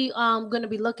definitely going to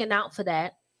be looking out for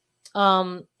that.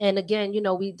 And again,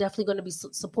 we definitely going to be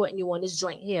supporting you on this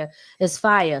joint here. It's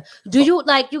fire. Do you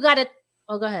you got to?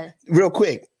 Oh, go ahead. Real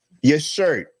quick, your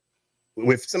shirt.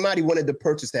 If somebody wanted to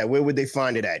purchase that, where would they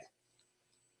find it at?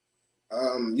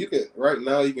 You can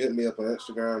hit me up on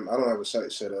Instagram. I don't have a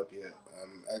site set up yet.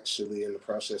 I'm actually in the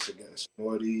process of getting some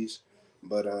more of these,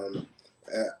 but at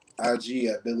IG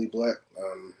at Billy Black,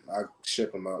 I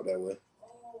ship them out that way.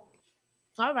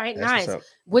 All right, nice.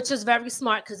 Which is very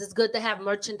smart because it's good to have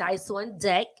merchandise on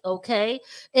deck, okay?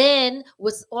 And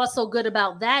what's also good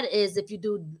about that is if you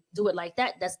do it like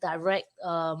that, that's direct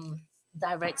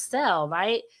sell,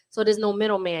 right? So there's no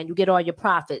middleman. You get all your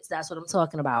profits. That's what I'm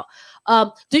talking about.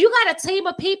 Do you got a team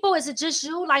of people? Is it just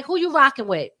you? Like, who you rocking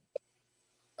with?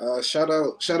 Shout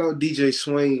out DJ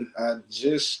Swain. I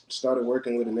just started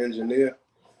working with an engineer.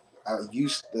 I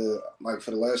used to, like, for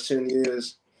the last 10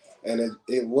 years, and it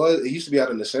used to be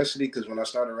out of necessity because when I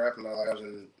started rapping, I was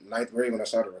in 9th grade when I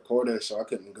started recording, so I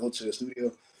couldn't go to the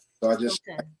studio. So I just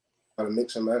had to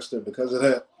mix and master because of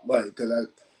that, like, because I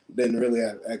didn't really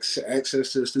have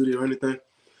access to the studio or anything.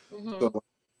 Mm-hmm. So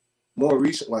more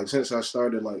recent, like, since I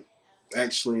started, like,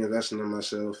 actually investing in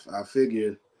myself, I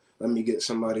figured, let me get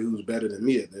somebody who's better than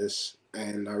me at this.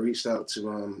 And I reached out to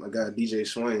a guy, DJ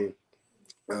Swain,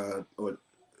 or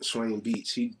Swain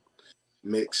Beats. He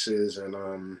mixes, and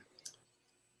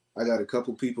I got a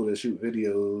couple people that shoot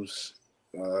videos.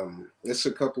 It's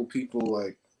a couple people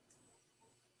like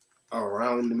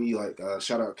around me, like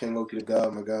shout out King Loki the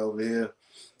God, my guy over here.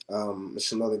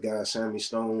 It's another guy, Sammy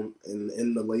Stone,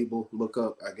 in the label. Look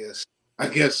up, I guess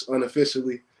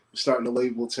unofficially starting the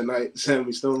label tonight.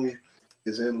 Sammy Stone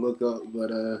is in Look Up, but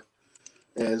and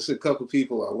it's a couple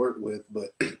people I work with,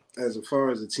 but as far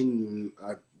as a team,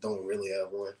 I don't really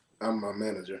have one. I'm my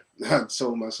manager. I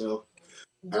told myself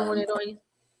doing it on you.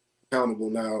 Accountable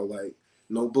now, like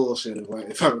no bullshit.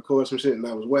 If I record some shit and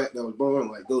that was whack, that was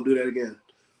boring, like go do that again.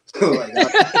 So, like,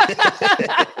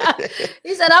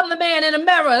 he said, "I'm the man in the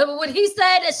mirror." When he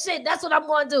said that shit, that's what I'm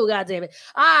going to do. God damn it!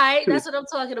 All right, that's what I'm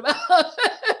talking about.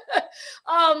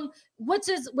 Which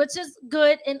is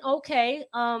good and okay.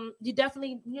 You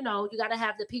definitely, you got to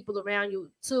have the people around you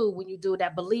too when you do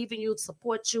that, believe in you,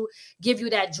 support you, give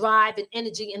you that drive and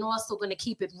energy, and also going to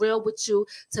keep it real with you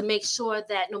to make sure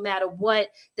that no matter what,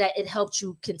 that it helps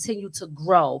you continue to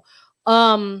grow.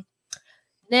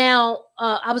 Now,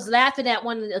 I was laughing at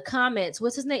one of the comments.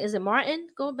 What's his name? Is it Martin?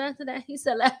 Going back to that, he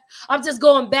said, "I'm just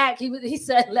going back." He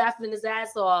said, laughing his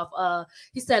ass off.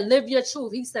 He said, "Live your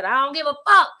truth." He said, "I don't give a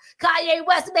fuck. Kanye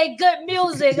West make good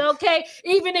music, okay?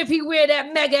 Even if he wear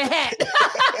that mega hat."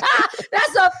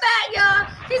 That's a fact, y'all.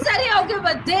 He said he don't give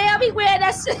a damn. He wear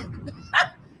that shit.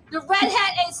 The red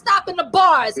hat ain't stopping the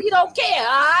bars. He don't care,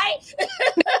 all right?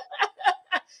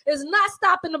 It's not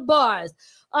stopping the bars.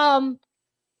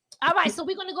 All right, so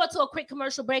we're going to go to a quick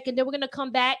commercial break, and then we're going to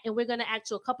come back, and we're going to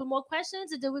ask you a couple more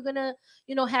questions, and then we're going to,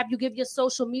 have you give your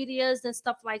social medias and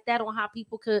stuff like that on how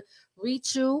people could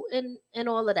reach you and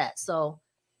all of that. So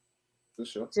for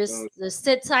sure. Just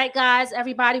sit tight, guys.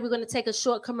 Everybody, we're going to take a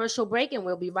short commercial break, and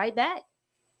we'll be right back.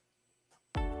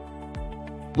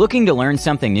 Looking to learn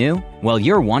something new? Well,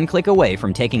 you're one click away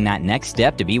from taking that next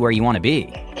step to be where you want to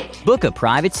be. Book a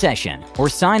private session or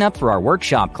sign up for our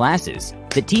workshop classes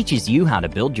that teaches you how to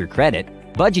build your credit,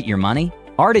 budget your money,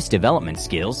 artist development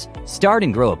skills, start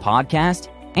and grow a podcast,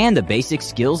 and the basic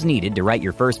skills needed to write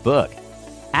your first book.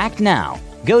 Act now.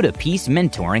 Go to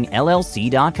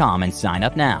peacementoringllc.com and sign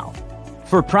up now.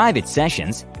 For private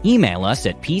sessions, email us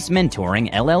at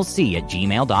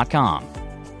peacementoringllc@gmail.com.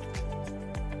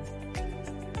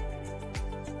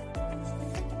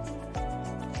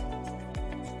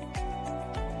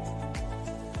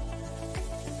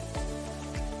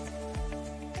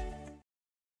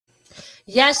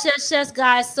 Yes,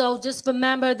 guys. So just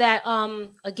remember that,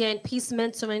 again,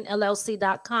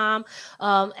 peacementoringllc.com.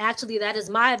 Actually, that is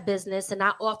my business, and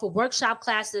I offer workshop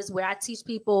classes where I teach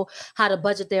people how to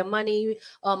budget their money,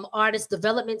 artist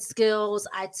development skills.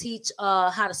 I teach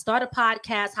how to start a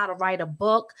podcast, how to write a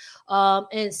book,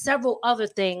 and several other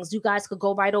things. You guys could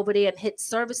go right over there and hit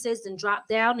services and drop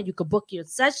down, and you could book your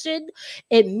session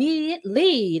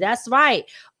immediately. That's right.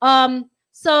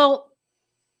 So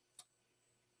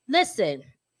listen,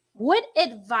 what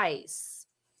advice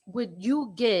would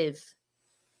you give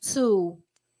to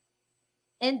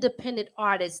independent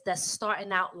artists that's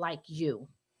starting out like you?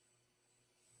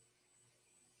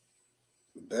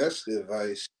 Best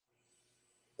advice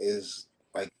is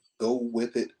like go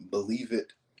with it, believe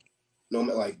it. No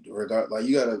matter like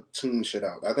you gotta tune shit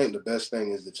out. I think the best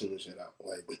thing is to tune shit out.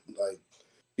 Like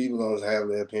people gonna have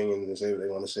their opinions and say what they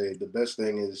want to say. The best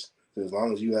thing is as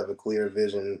long as you have a clear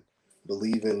vision,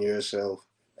 believe in yourself,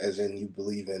 as in you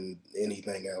believe in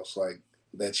anything else like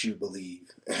that you believe,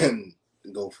 and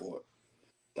go for it.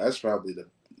 That's probably the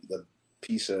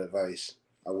piece of advice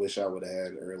I wish I would have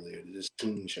had earlier. To just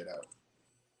tune shit out.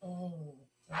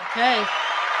 Okay. All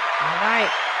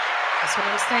right. That's what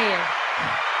I'm saying.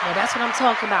 Yeah, that's what I'm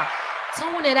talking about.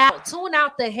 Tune it out. Tune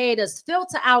out the haters.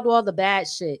 Filter out all the bad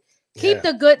shit. Keep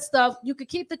the good stuff. You could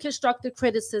keep the constructive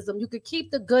criticism. You could keep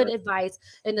the good advice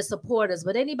and the supporters.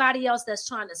 But anybody else that's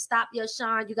trying to stop your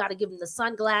shine, you got to give them the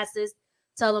sunglasses.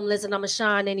 Tell them, listen, I'm a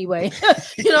shine anyway.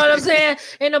 You know what I'm saying?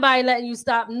 Ain't nobody letting you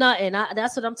stop nothing.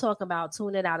 That's what I'm talking about.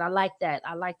 Tune it out. I like that.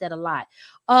 I like that a lot.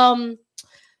 Do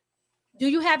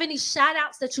you have any shout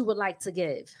outs that you would like to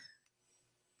give?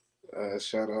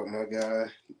 Shout out my guy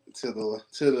to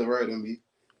the right of me,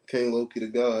 King Loki the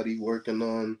God. He working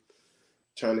on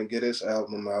trying to get his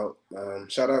album out.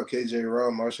 Shout out KJ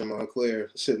Raw, Marshall Montclair,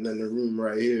 sitting in the room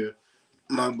right here.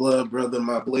 My blood brother,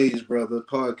 my Blaze brother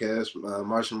podcast,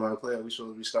 Marshall Montclair. We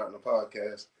supposed to be starting a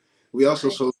podcast. We also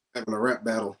supposed to be having a rap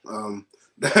battle.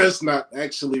 That's not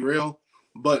actually real,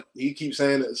 but he keeps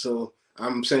saying it, so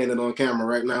I'm saying it on camera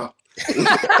right now.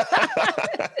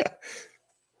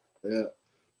 Yeah.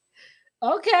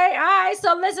 Okay, all right.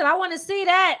 So listen, I want to see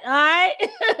that. All right.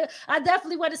 I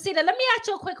definitely want to see that. Let me ask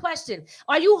you a quick question.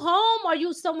 Are you home or are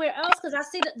you somewhere else? Because I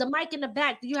see the mic in the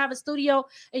back. Do you have a studio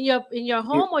in your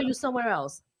home or are you somewhere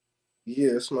else? Yeah,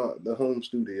 it's the home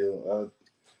studio.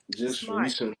 Just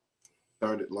recently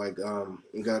started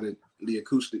got the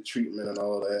acoustic treatment and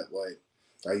all that. Like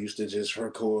I used to just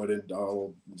record it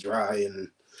all dry and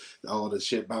all the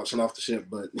shit bouncing off the shit,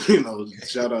 but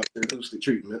shout out to the acoustic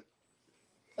treatment.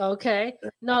 Okay.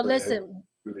 No, listen,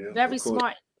 very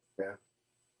smart. Yeah.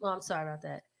 Well, I'm sorry about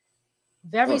that.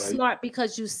 Very smart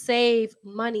because you save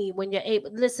money when you're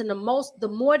able. Listen, the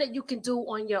more that you can do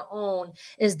on your own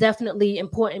is definitely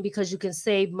important because you can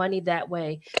save money that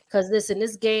way. Because listen,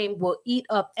 this game will eat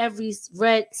up every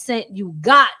red cent you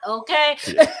got. Okay,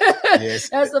 yes,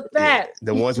 that's a fact.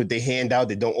 The ones with their hand out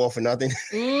that don't offer nothing.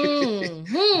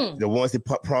 Mm-hmm. The ones that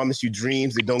promise you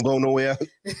dreams that don't go nowhere.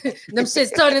 Them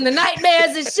shit's turning into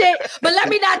nightmares and shit. But let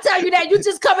me not tell you that. You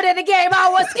just coming in the game. I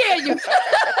won't scare you.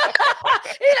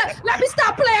 Let me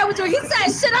stop playing with you. He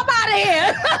said, shit, I'm out of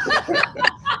here.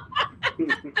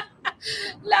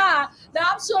 Nah,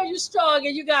 I'm sure you're strong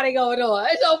and you got it going on.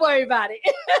 Don't worry about it.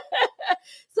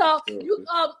 So,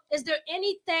 is there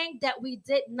anything that we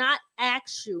did not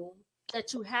ask you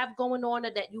that you have going on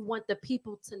or that you want the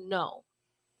people to know?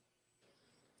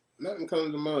 Nothing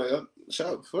comes to mind.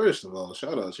 First of all,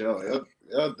 shout out y'all.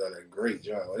 Y'all done a great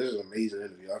job. This is an amazing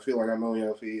interview. I feel like I've known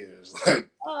y'all for years.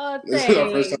 This is our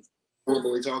first time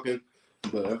we're talking.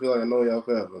 But I feel like I know y'all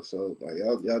forever, so like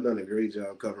y'all done a great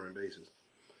job covering bases.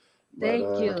 Thank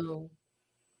you.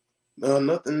 No,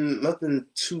 nothing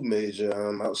too major.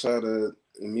 Outside of the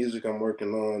music I'm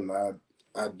working on,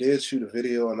 I did shoot a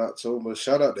video in October.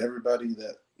 Shout out to everybody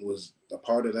that was a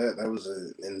part of that. That was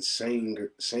an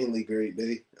insanely great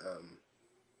day.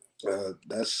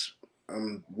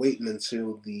 I'm waiting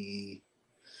until the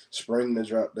spring to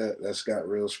drop that. That's got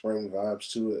real spring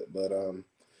vibes to it, but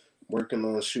working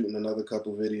on shooting another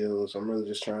couple videos. I'm really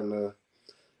just trying to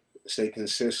stay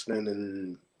consistent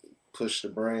and push the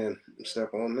brand.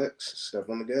 Step on the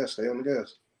gas, stay on the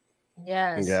gas.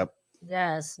 Yes. Yep.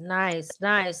 Yes. Nice.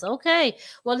 Okay.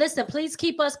 Well, listen, please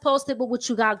keep us posted with what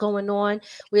you got going on.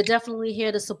 We're definitely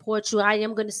here to support you. I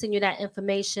am going to send you that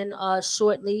information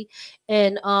shortly.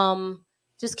 And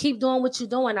just keep doing what you're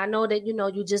doing. I know that,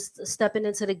 you're just stepping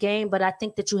into the game, but I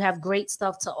think that you have great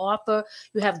stuff to offer.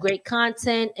 You have great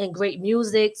content and great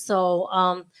music. So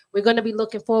we're going to be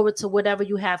looking forward to whatever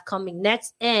you have coming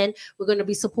next. And we're going to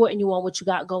be supporting you on what you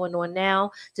got going on now.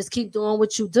 Just keep doing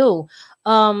what you do.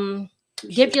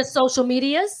 Give your social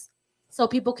medias so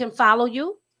people can follow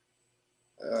you.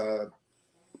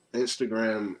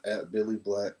 Instagram at Billy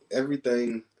Black.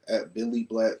 Everything at Billy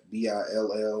Black,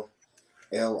 BILLLI.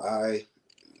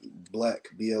 Black,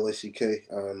 BLACK.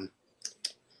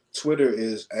 Twitter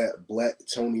is at Black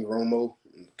Tony Romo.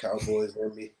 Cowboys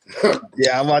and me.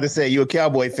 Yeah, I'm about to say you a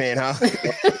Cowboy fan, huh?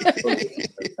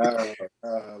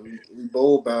 We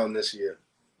bowl bound this year.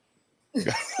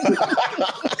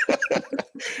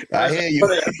 I hear you.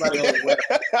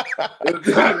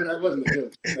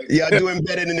 Y'all doing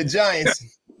better than the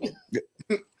Giants.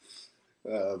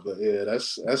 But yeah,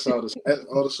 that's all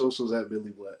the socials at Billy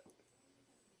Black.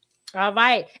 All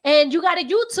right. And you got a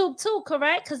YouTube too,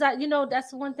 correct? Because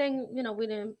that's one thing,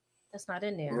 that's not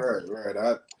in there.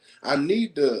 Right. I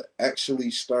need to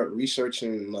actually start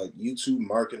researching like YouTube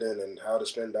marketing and how to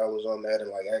spend dollars on that and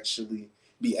like actually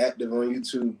be active on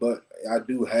YouTube. But I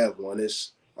do have one.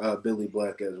 It's Billy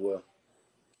Black as well.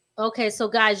 Okay, so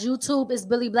guys, YouTube is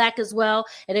Billy Black as well.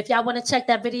 And if y'all want to check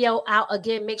that video out,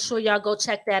 again, make sure y'all go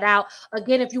check that out.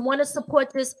 Again, if you want to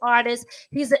support this artist,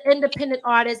 he's an independent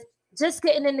artist. just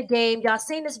getting in the game. Y'all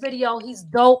seen this video. He's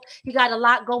dope. He got a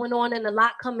lot going on and a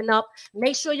lot coming up.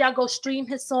 Make sure y'all go stream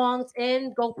his songs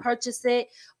and go purchase it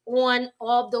on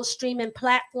all of those streaming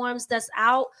platforms that's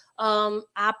out,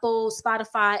 Apple,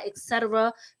 Spotify,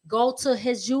 etc. Go to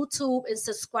his YouTube and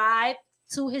subscribe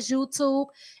to his YouTube,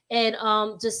 and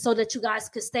just so that you guys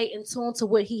can stay in tune to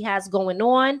what he has going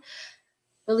on.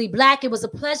 Billy Black, it was a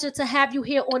pleasure to have you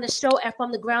here on the show at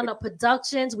From the Ground Up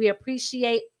Productions. We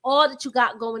appreciate all that you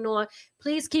got going on.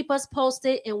 Please keep us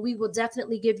posted, and we will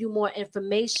definitely give you more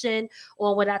information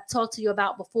on what I talked to you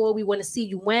about before. We want to see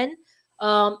you win.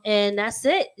 And that's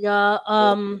it, y'all.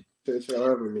 Thanks for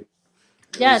having me.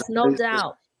 Yes, no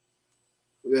doubt.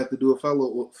 We have to do a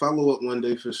follow up one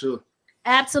day for sure.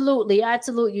 Absolutely.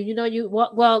 You know,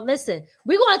 well, listen,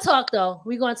 we're going to talk though.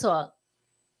 We're going to talk.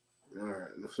 All right,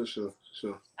 for sure.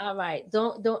 All right,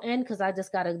 don't end, because I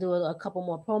just got to do a couple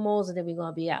more promos and then we're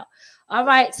gonna be out. All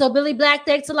right, so Billy Black,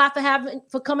 thanks a lot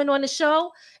for coming on the show,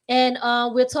 and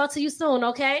we'll talk to you soon.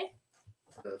 Okay.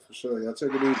 Yeah, for sure. Y'all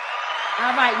take it easy.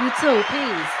 All right, you too.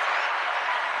 Peace.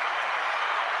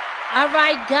 All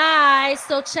right, guys.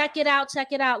 So check it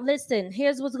out. Listen,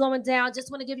 here's what's going down.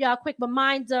 Just want to give y'all a quick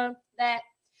reminder that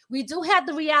we do have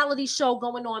the reality show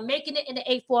going on, Making It in the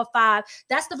 845.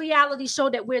 That's the reality show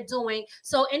that we're doing.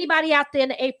 So anybody out there in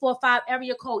the 845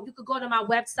 area code, you could go to my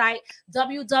website,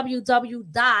 www.LadyMiz.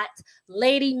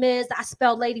 I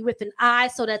spell lady with an I,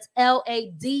 so that's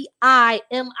LADIMIZ.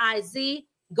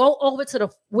 Go over to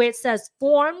where it says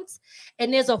forms,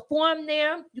 and there's a form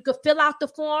there. You can fill out the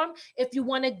form if you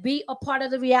want to be a part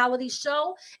of the reality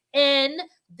show. And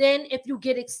then if you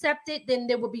get accepted, then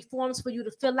there will be forms for you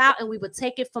to fill out, and we will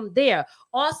take it from there.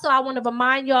 Also, I want to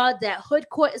remind y'all that Hood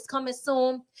Court is coming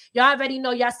soon. Y'all already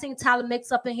know. Y'all seen Tyler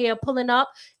Mix up in here pulling up,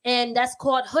 and that's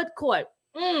called Hood Court.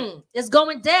 It's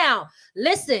going down.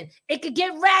 Listen, it could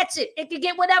get ratchet. It could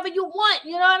get whatever you want.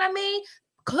 You know what I mean?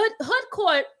 Hood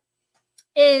Court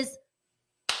is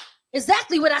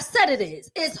exactly what I said it is.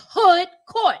 It's Hood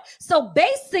Court. So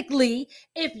basically,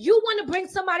 if you want to bring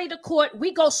somebody to court,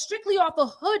 we go strictly off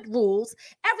of hood rules.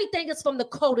 Everything is from the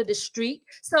code of the street.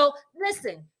 So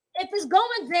listen, if it's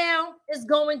going down, it's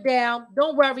going down.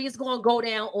 Don't worry, it's going to go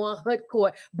down on Hood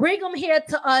Court. Bring them here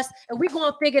to us, and we're going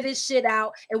to figure this shit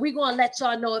out, and we're going to let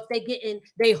y'all know if they getting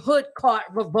their hood card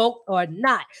revoked or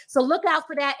not. So look out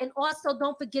for that. And also,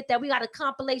 don't forget that we got a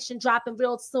compilation dropping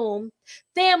real soon.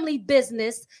 Family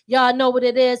Business. Y'all know what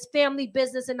it is. Family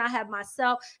Business, and I have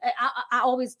myself.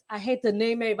 I hate to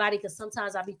name everybody because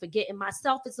sometimes I be forgetting.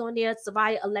 Myself is on there.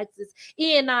 Soraya Alexis,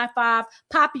 EN95,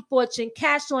 Poppy Fortune,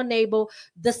 Cash on Nable,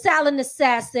 The Silent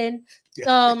Assassin,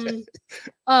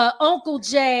 Uncle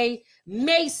Jay,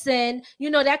 Mason. You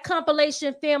know, that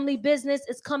compilation Family Business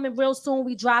is coming real soon.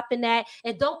 We dropping that.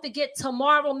 And don't forget,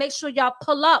 tomorrow, make sure y'all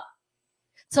pull up.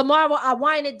 Tomorrow, I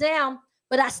wind it down,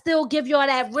 but I still give y'all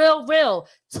that real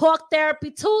Talk Therapy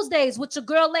Tuesdays with your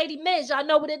girl, Lady Miz. Y'all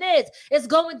know what it is. It's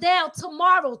going down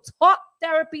tomorrow. Talk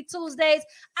Therapy Tuesdays.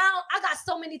 I got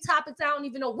so many topics, I don't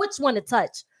even know which one to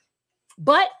touch.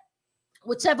 But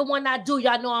whichever one I do,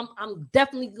 y'all know I'm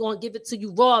definitely going to give it to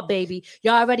you raw, baby.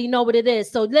 Y'all already know what it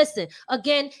is. So listen,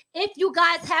 again, if you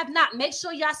guys have not, make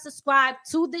sure y'all subscribe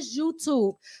to this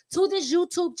YouTube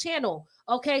channel.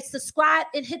 Okay, subscribe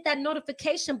and hit that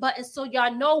notification button so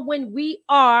y'all know when we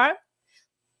are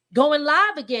going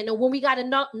live again and when we got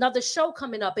another show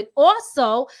coming up. And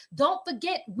also, don't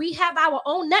forget, we have our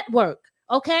own network.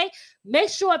 Okay, make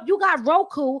sure if you got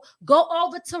Roku, go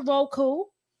over to Roku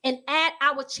and add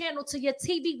our channel to your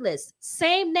TV list.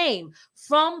 Same name,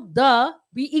 From the,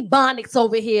 we Ebonics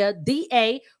over here,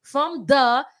 DA, From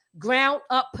the Ground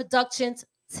Up Productions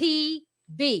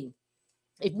TV.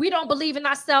 If we don't believe in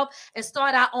ourselves and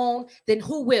start our own, then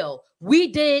who will? We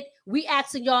did. We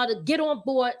asking y'all to get on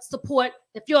board, support.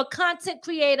 If you're a content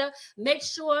creator, make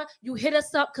sure you hit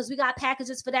us up because we got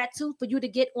packages for that too, for you to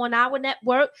get on our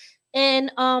network.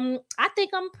 And I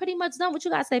think I'm pretty much done. What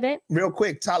you guys say, babe? Real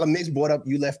quick, Tyler Mix brought up,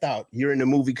 you left out. You're in the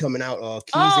movie coming out,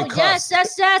 Keys and Cuffs.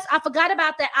 Yes. I forgot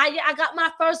about that. I got my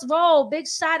first role. Big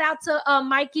shout out to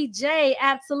Mikey J.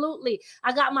 Absolutely.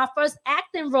 I got my first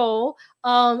acting role.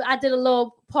 I did a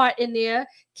little part in there,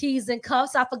 Keys and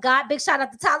Cuffs. I forgot. Big shout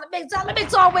out to Tyler Mix. Tyler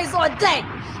Mix always on deck.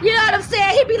 You know what I'm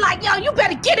saying? He'd be like, yo, you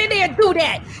better get in there and do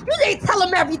that. You ain't tell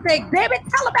him everything, damn it.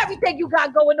 Tell him everything you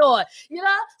got going on. You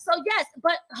know? So yes,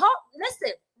 but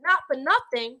listen, not for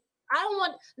nothing.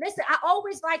 I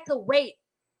always like to wait.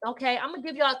 Okay, I'm gonna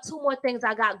give y'all two more things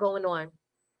I got going on.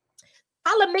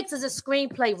 Tyler Mix is a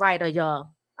screenplay writer, y'all.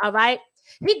 All right,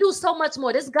 he do so much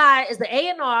more. This guy is the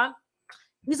A&R.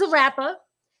 He's a rapper.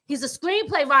 He's a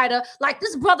screenplay writer. Like,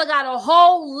 this brother got a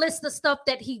whole list of stuff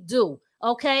that he do.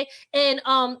 Okay. And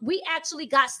we actually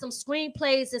got some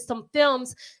screenplays and some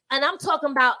films. And I'm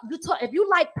talking about if you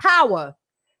like Power,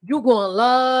 you're gonna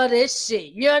love this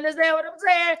shit. You understand what I'm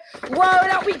saying? Word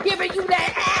up, we giving you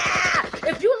that.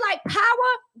 If you like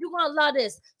Power, you're gonna love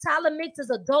this. Tyler Mix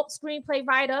is a dope screenplay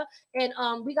writer, and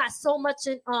we got so much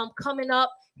coming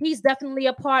up. He's definitely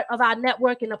a part of our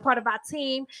network and a part of our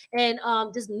team. And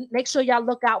just make sure y'all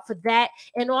look out for that.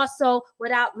 And also,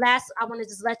 I want to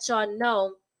just let y'all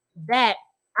know that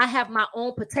I have my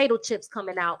own potato chips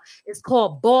coming out. It's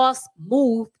called Boss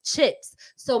Move Chips.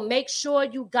 So make sure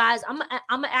you guys, I'm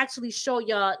gonna actually show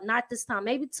y'all, not this time,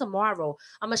 maybe tomorrow.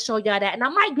 I'm gonna show y'all that. And I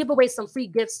might give away some free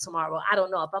gifts tomorrow. I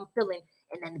don't know if I'm feeling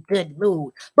in a good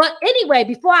mood. But anyway,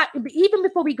 before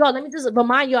we go, let me just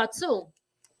remind y'all too.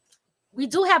 We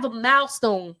do have a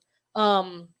milestone.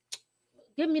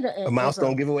 Give me a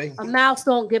milestone giveaway. A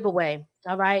milestone giveaway.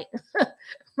 All right.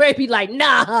 Ray be like,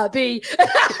 nah, B.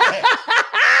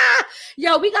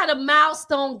 Yo, we got a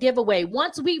milestone giveaway.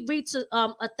 Once we reach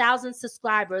 1,000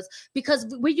 subscribers, because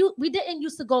we didn't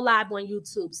used to go live on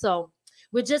YouTube, so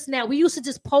we're just now. We used to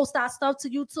just post our stuff to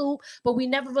YouTube, but we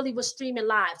never really was streaming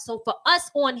live. So for us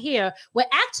on here, we're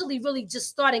actually really just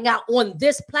starting out on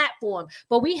this platform.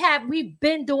 But we've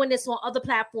been doing this on other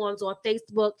platforms, on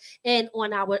Facebook and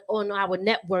on our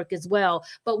network as well.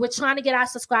 But we're trying to get our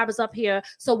subscribers up here.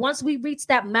 So once we reach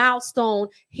that milestone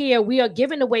here, we are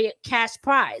giving away a cash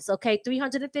prize. Okay,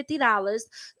 $350.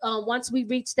 Once we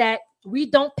reach that. We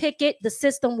don't pick it. The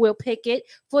system will pick it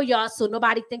for y'all, so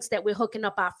nobody thinks that we're hooking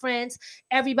up our friends.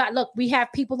 Everybody, look, we have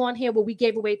people on here where we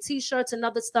gave away T-shirts and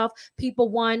other stuff. People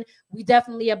won. We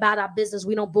definitely about our business.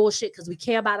 We don't bullshit because we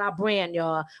care about our brand,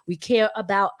 y'all. We care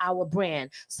about our brand.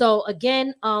 So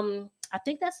again, I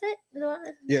think that's it.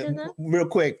 Yeah, real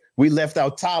quick, we left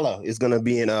out Tyler is gonna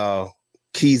be in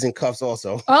Keys and Cuffs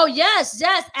also. Oh, yes,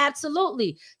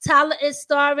 absolutely. Tyler is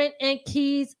starring in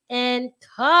Keys and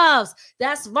Cuffs.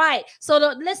 That's right. So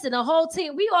listen, the whole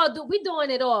team, we doing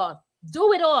it all.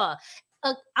 Do it all.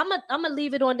 I'm gonna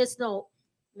leave it on this note.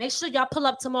 Make sure y'all pull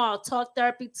up tomorrow. Talk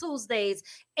Therapy Tuesdays,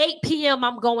 8 p.m.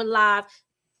 I'm going live.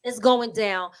 It's going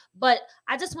down. But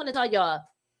I just want to tell y'all,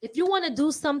 if you want to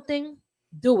do something,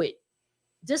 do it.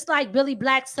 Just like Billy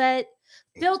Black said,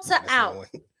 filter out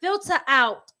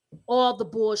all the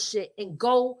bullshit and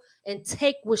go and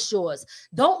take what's yours.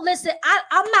 Don't listen.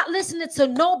 I'm not listening to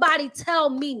nobody tell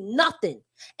me nothing.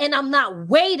 And I'm not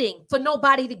waiting for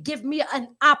nobody to give me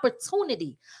an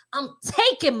opportunity. I'm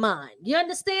taking mine. You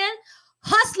understand?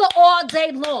 Hustler all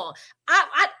day long.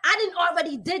 I didn't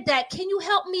already did that. Can you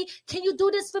help me? Can you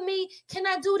do this for me? Can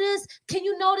I do this? Can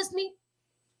you notice me?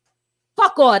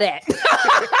 Fuck all that.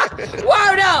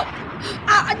 Word up.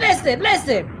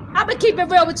 Listen. I'm gonna keep it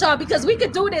real with y'all because we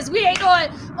could do this. We ain't on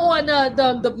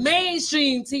the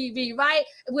mainstream TV, right?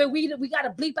 Where we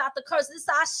gotta bleep out the curse. This is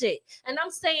our shit. And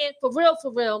I'm saying for real,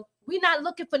 we not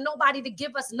looking for nobody to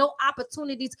give us no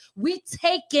opportunities. We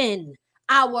taking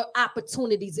our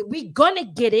opportunities and we gonna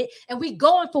get it and we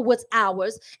going for what's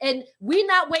ours. And we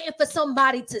not waiting for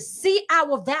somebody to see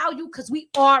our value because we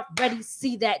already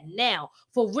see that now.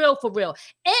 For real.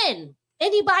 And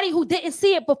anybody who didn't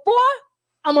see it before,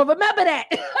 I'm gonna remember that.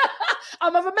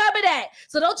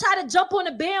 So don't try to jump on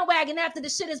the bandwagon after the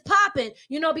shit is popping,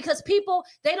 because people,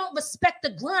 they don't respect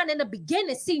the grind in the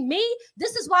beginning. See me,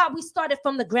 this is why we started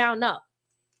from the ground up.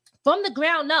 From the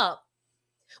ground up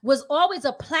was always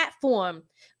a platform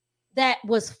that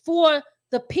was for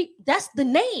the people. That's the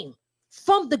name.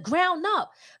 From the ground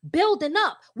up, building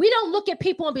up. We don't look at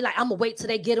people and be like, I'm gonna wait till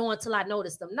they get on till I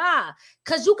notice them. Nah,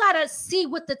 because you gotta see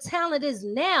what the talent is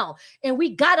now. And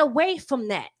we got away from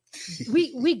that.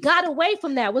 We got away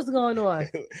from that. What's going on?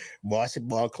 Marshall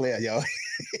Montclair, yo.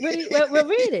 Read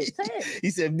it. Say it. He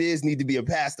said Miz need to be a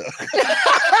pastor.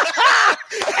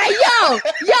 Hey, yo,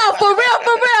 for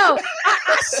real.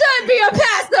 I should be a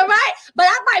pastor, right? But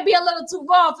I might be a little too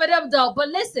raw for them, though. But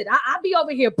listen, I be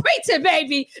over here preaching,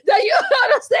 baby. You know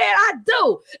what I'm saying? I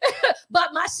do. But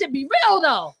my shit be real,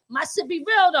 though.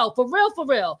 For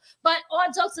real. But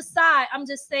all jokes aside, I'm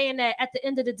just saying that at the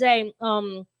end of the day,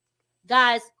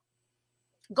 guys,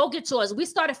 go get yours. We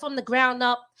started from the ground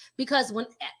up because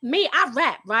I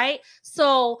rap, right?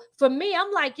 So for me,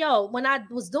 I'm like, yo, when I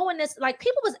was doing this, like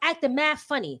people was acting mad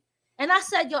funny. And I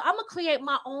said, yo, I'm going to create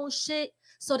my own shit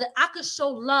so that I could show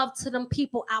love to them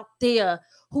people out there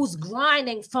who's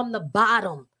grinding from the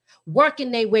bottom,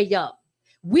 working their way up.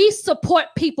 We support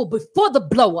people before the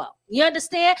blow up. You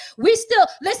understand? Before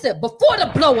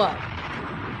the blow up.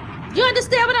 You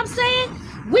understand what I'm saying?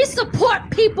 We support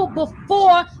people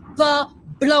before the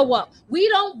blow up. We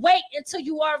don't wait until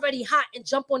you already hot and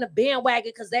jump on the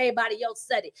bandwagon because everybody else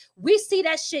said it. We see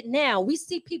that shit now. We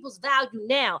see people's value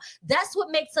now. That's what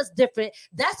makes us different.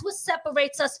 That's what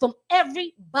separates us from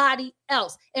everybody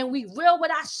else. And we real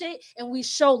with our shit and we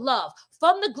show love.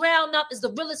 From the Ground Up is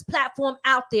the realest platform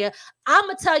out there. I'm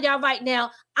going to tell y'all right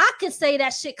now, I can say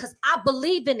that shit because I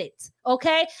believe in it,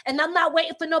 okay? And I'm not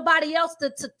waiting for nobody else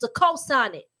to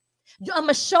co-sign it. I'm going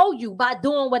to show you by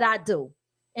doing what I do.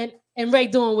 And Ray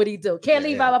doing what he do. Can't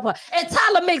leave out my part. And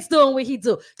Tyler Mix doing what he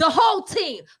do. The whole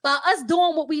team. By us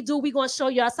doing what we do, we going to show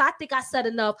y'all. So I think I said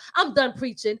enough. I'm done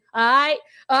preaching. All right.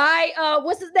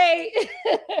 What's his name?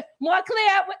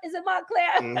 Montclair. Is it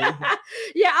Montclair? Mm-hmm.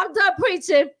 Yeah, I'm done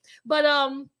preaching. But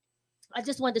I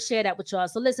just wanted to share that with y'all.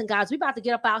 So listen, guys, we about to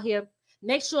get up out here.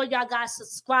 Make sure y'all guys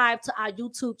subscribe to our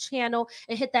YouTube channel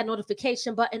and hit that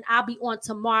notification button. I'll be on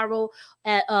tomorrow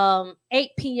at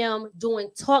 8 p.m. doing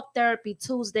Talk Therapy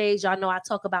Tuesdays. Y'all know I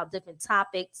talk about different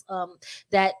topics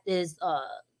that is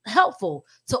helpful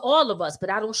to all of us,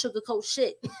 but I don't sugarcoat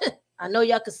shit. I know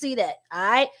y'all can see that. All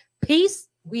right. Peace.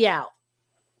 We out.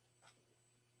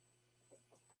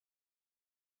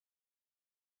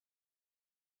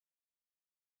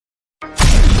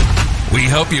 We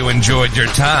hope you enjoyed your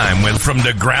time with From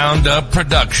the Ground Up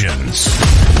Productions.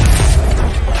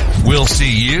 We'll see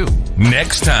you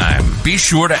next time. Be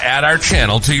sure to add our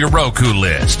channel to your Roku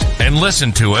list and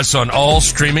listen to us on all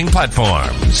streaming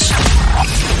platforms.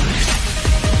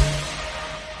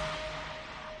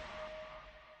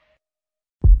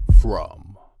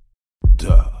 From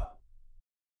the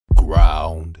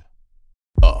ground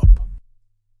up.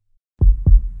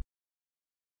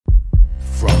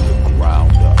 From the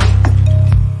ground up.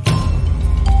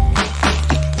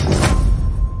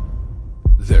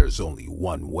 There's only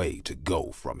one way to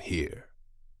go from here.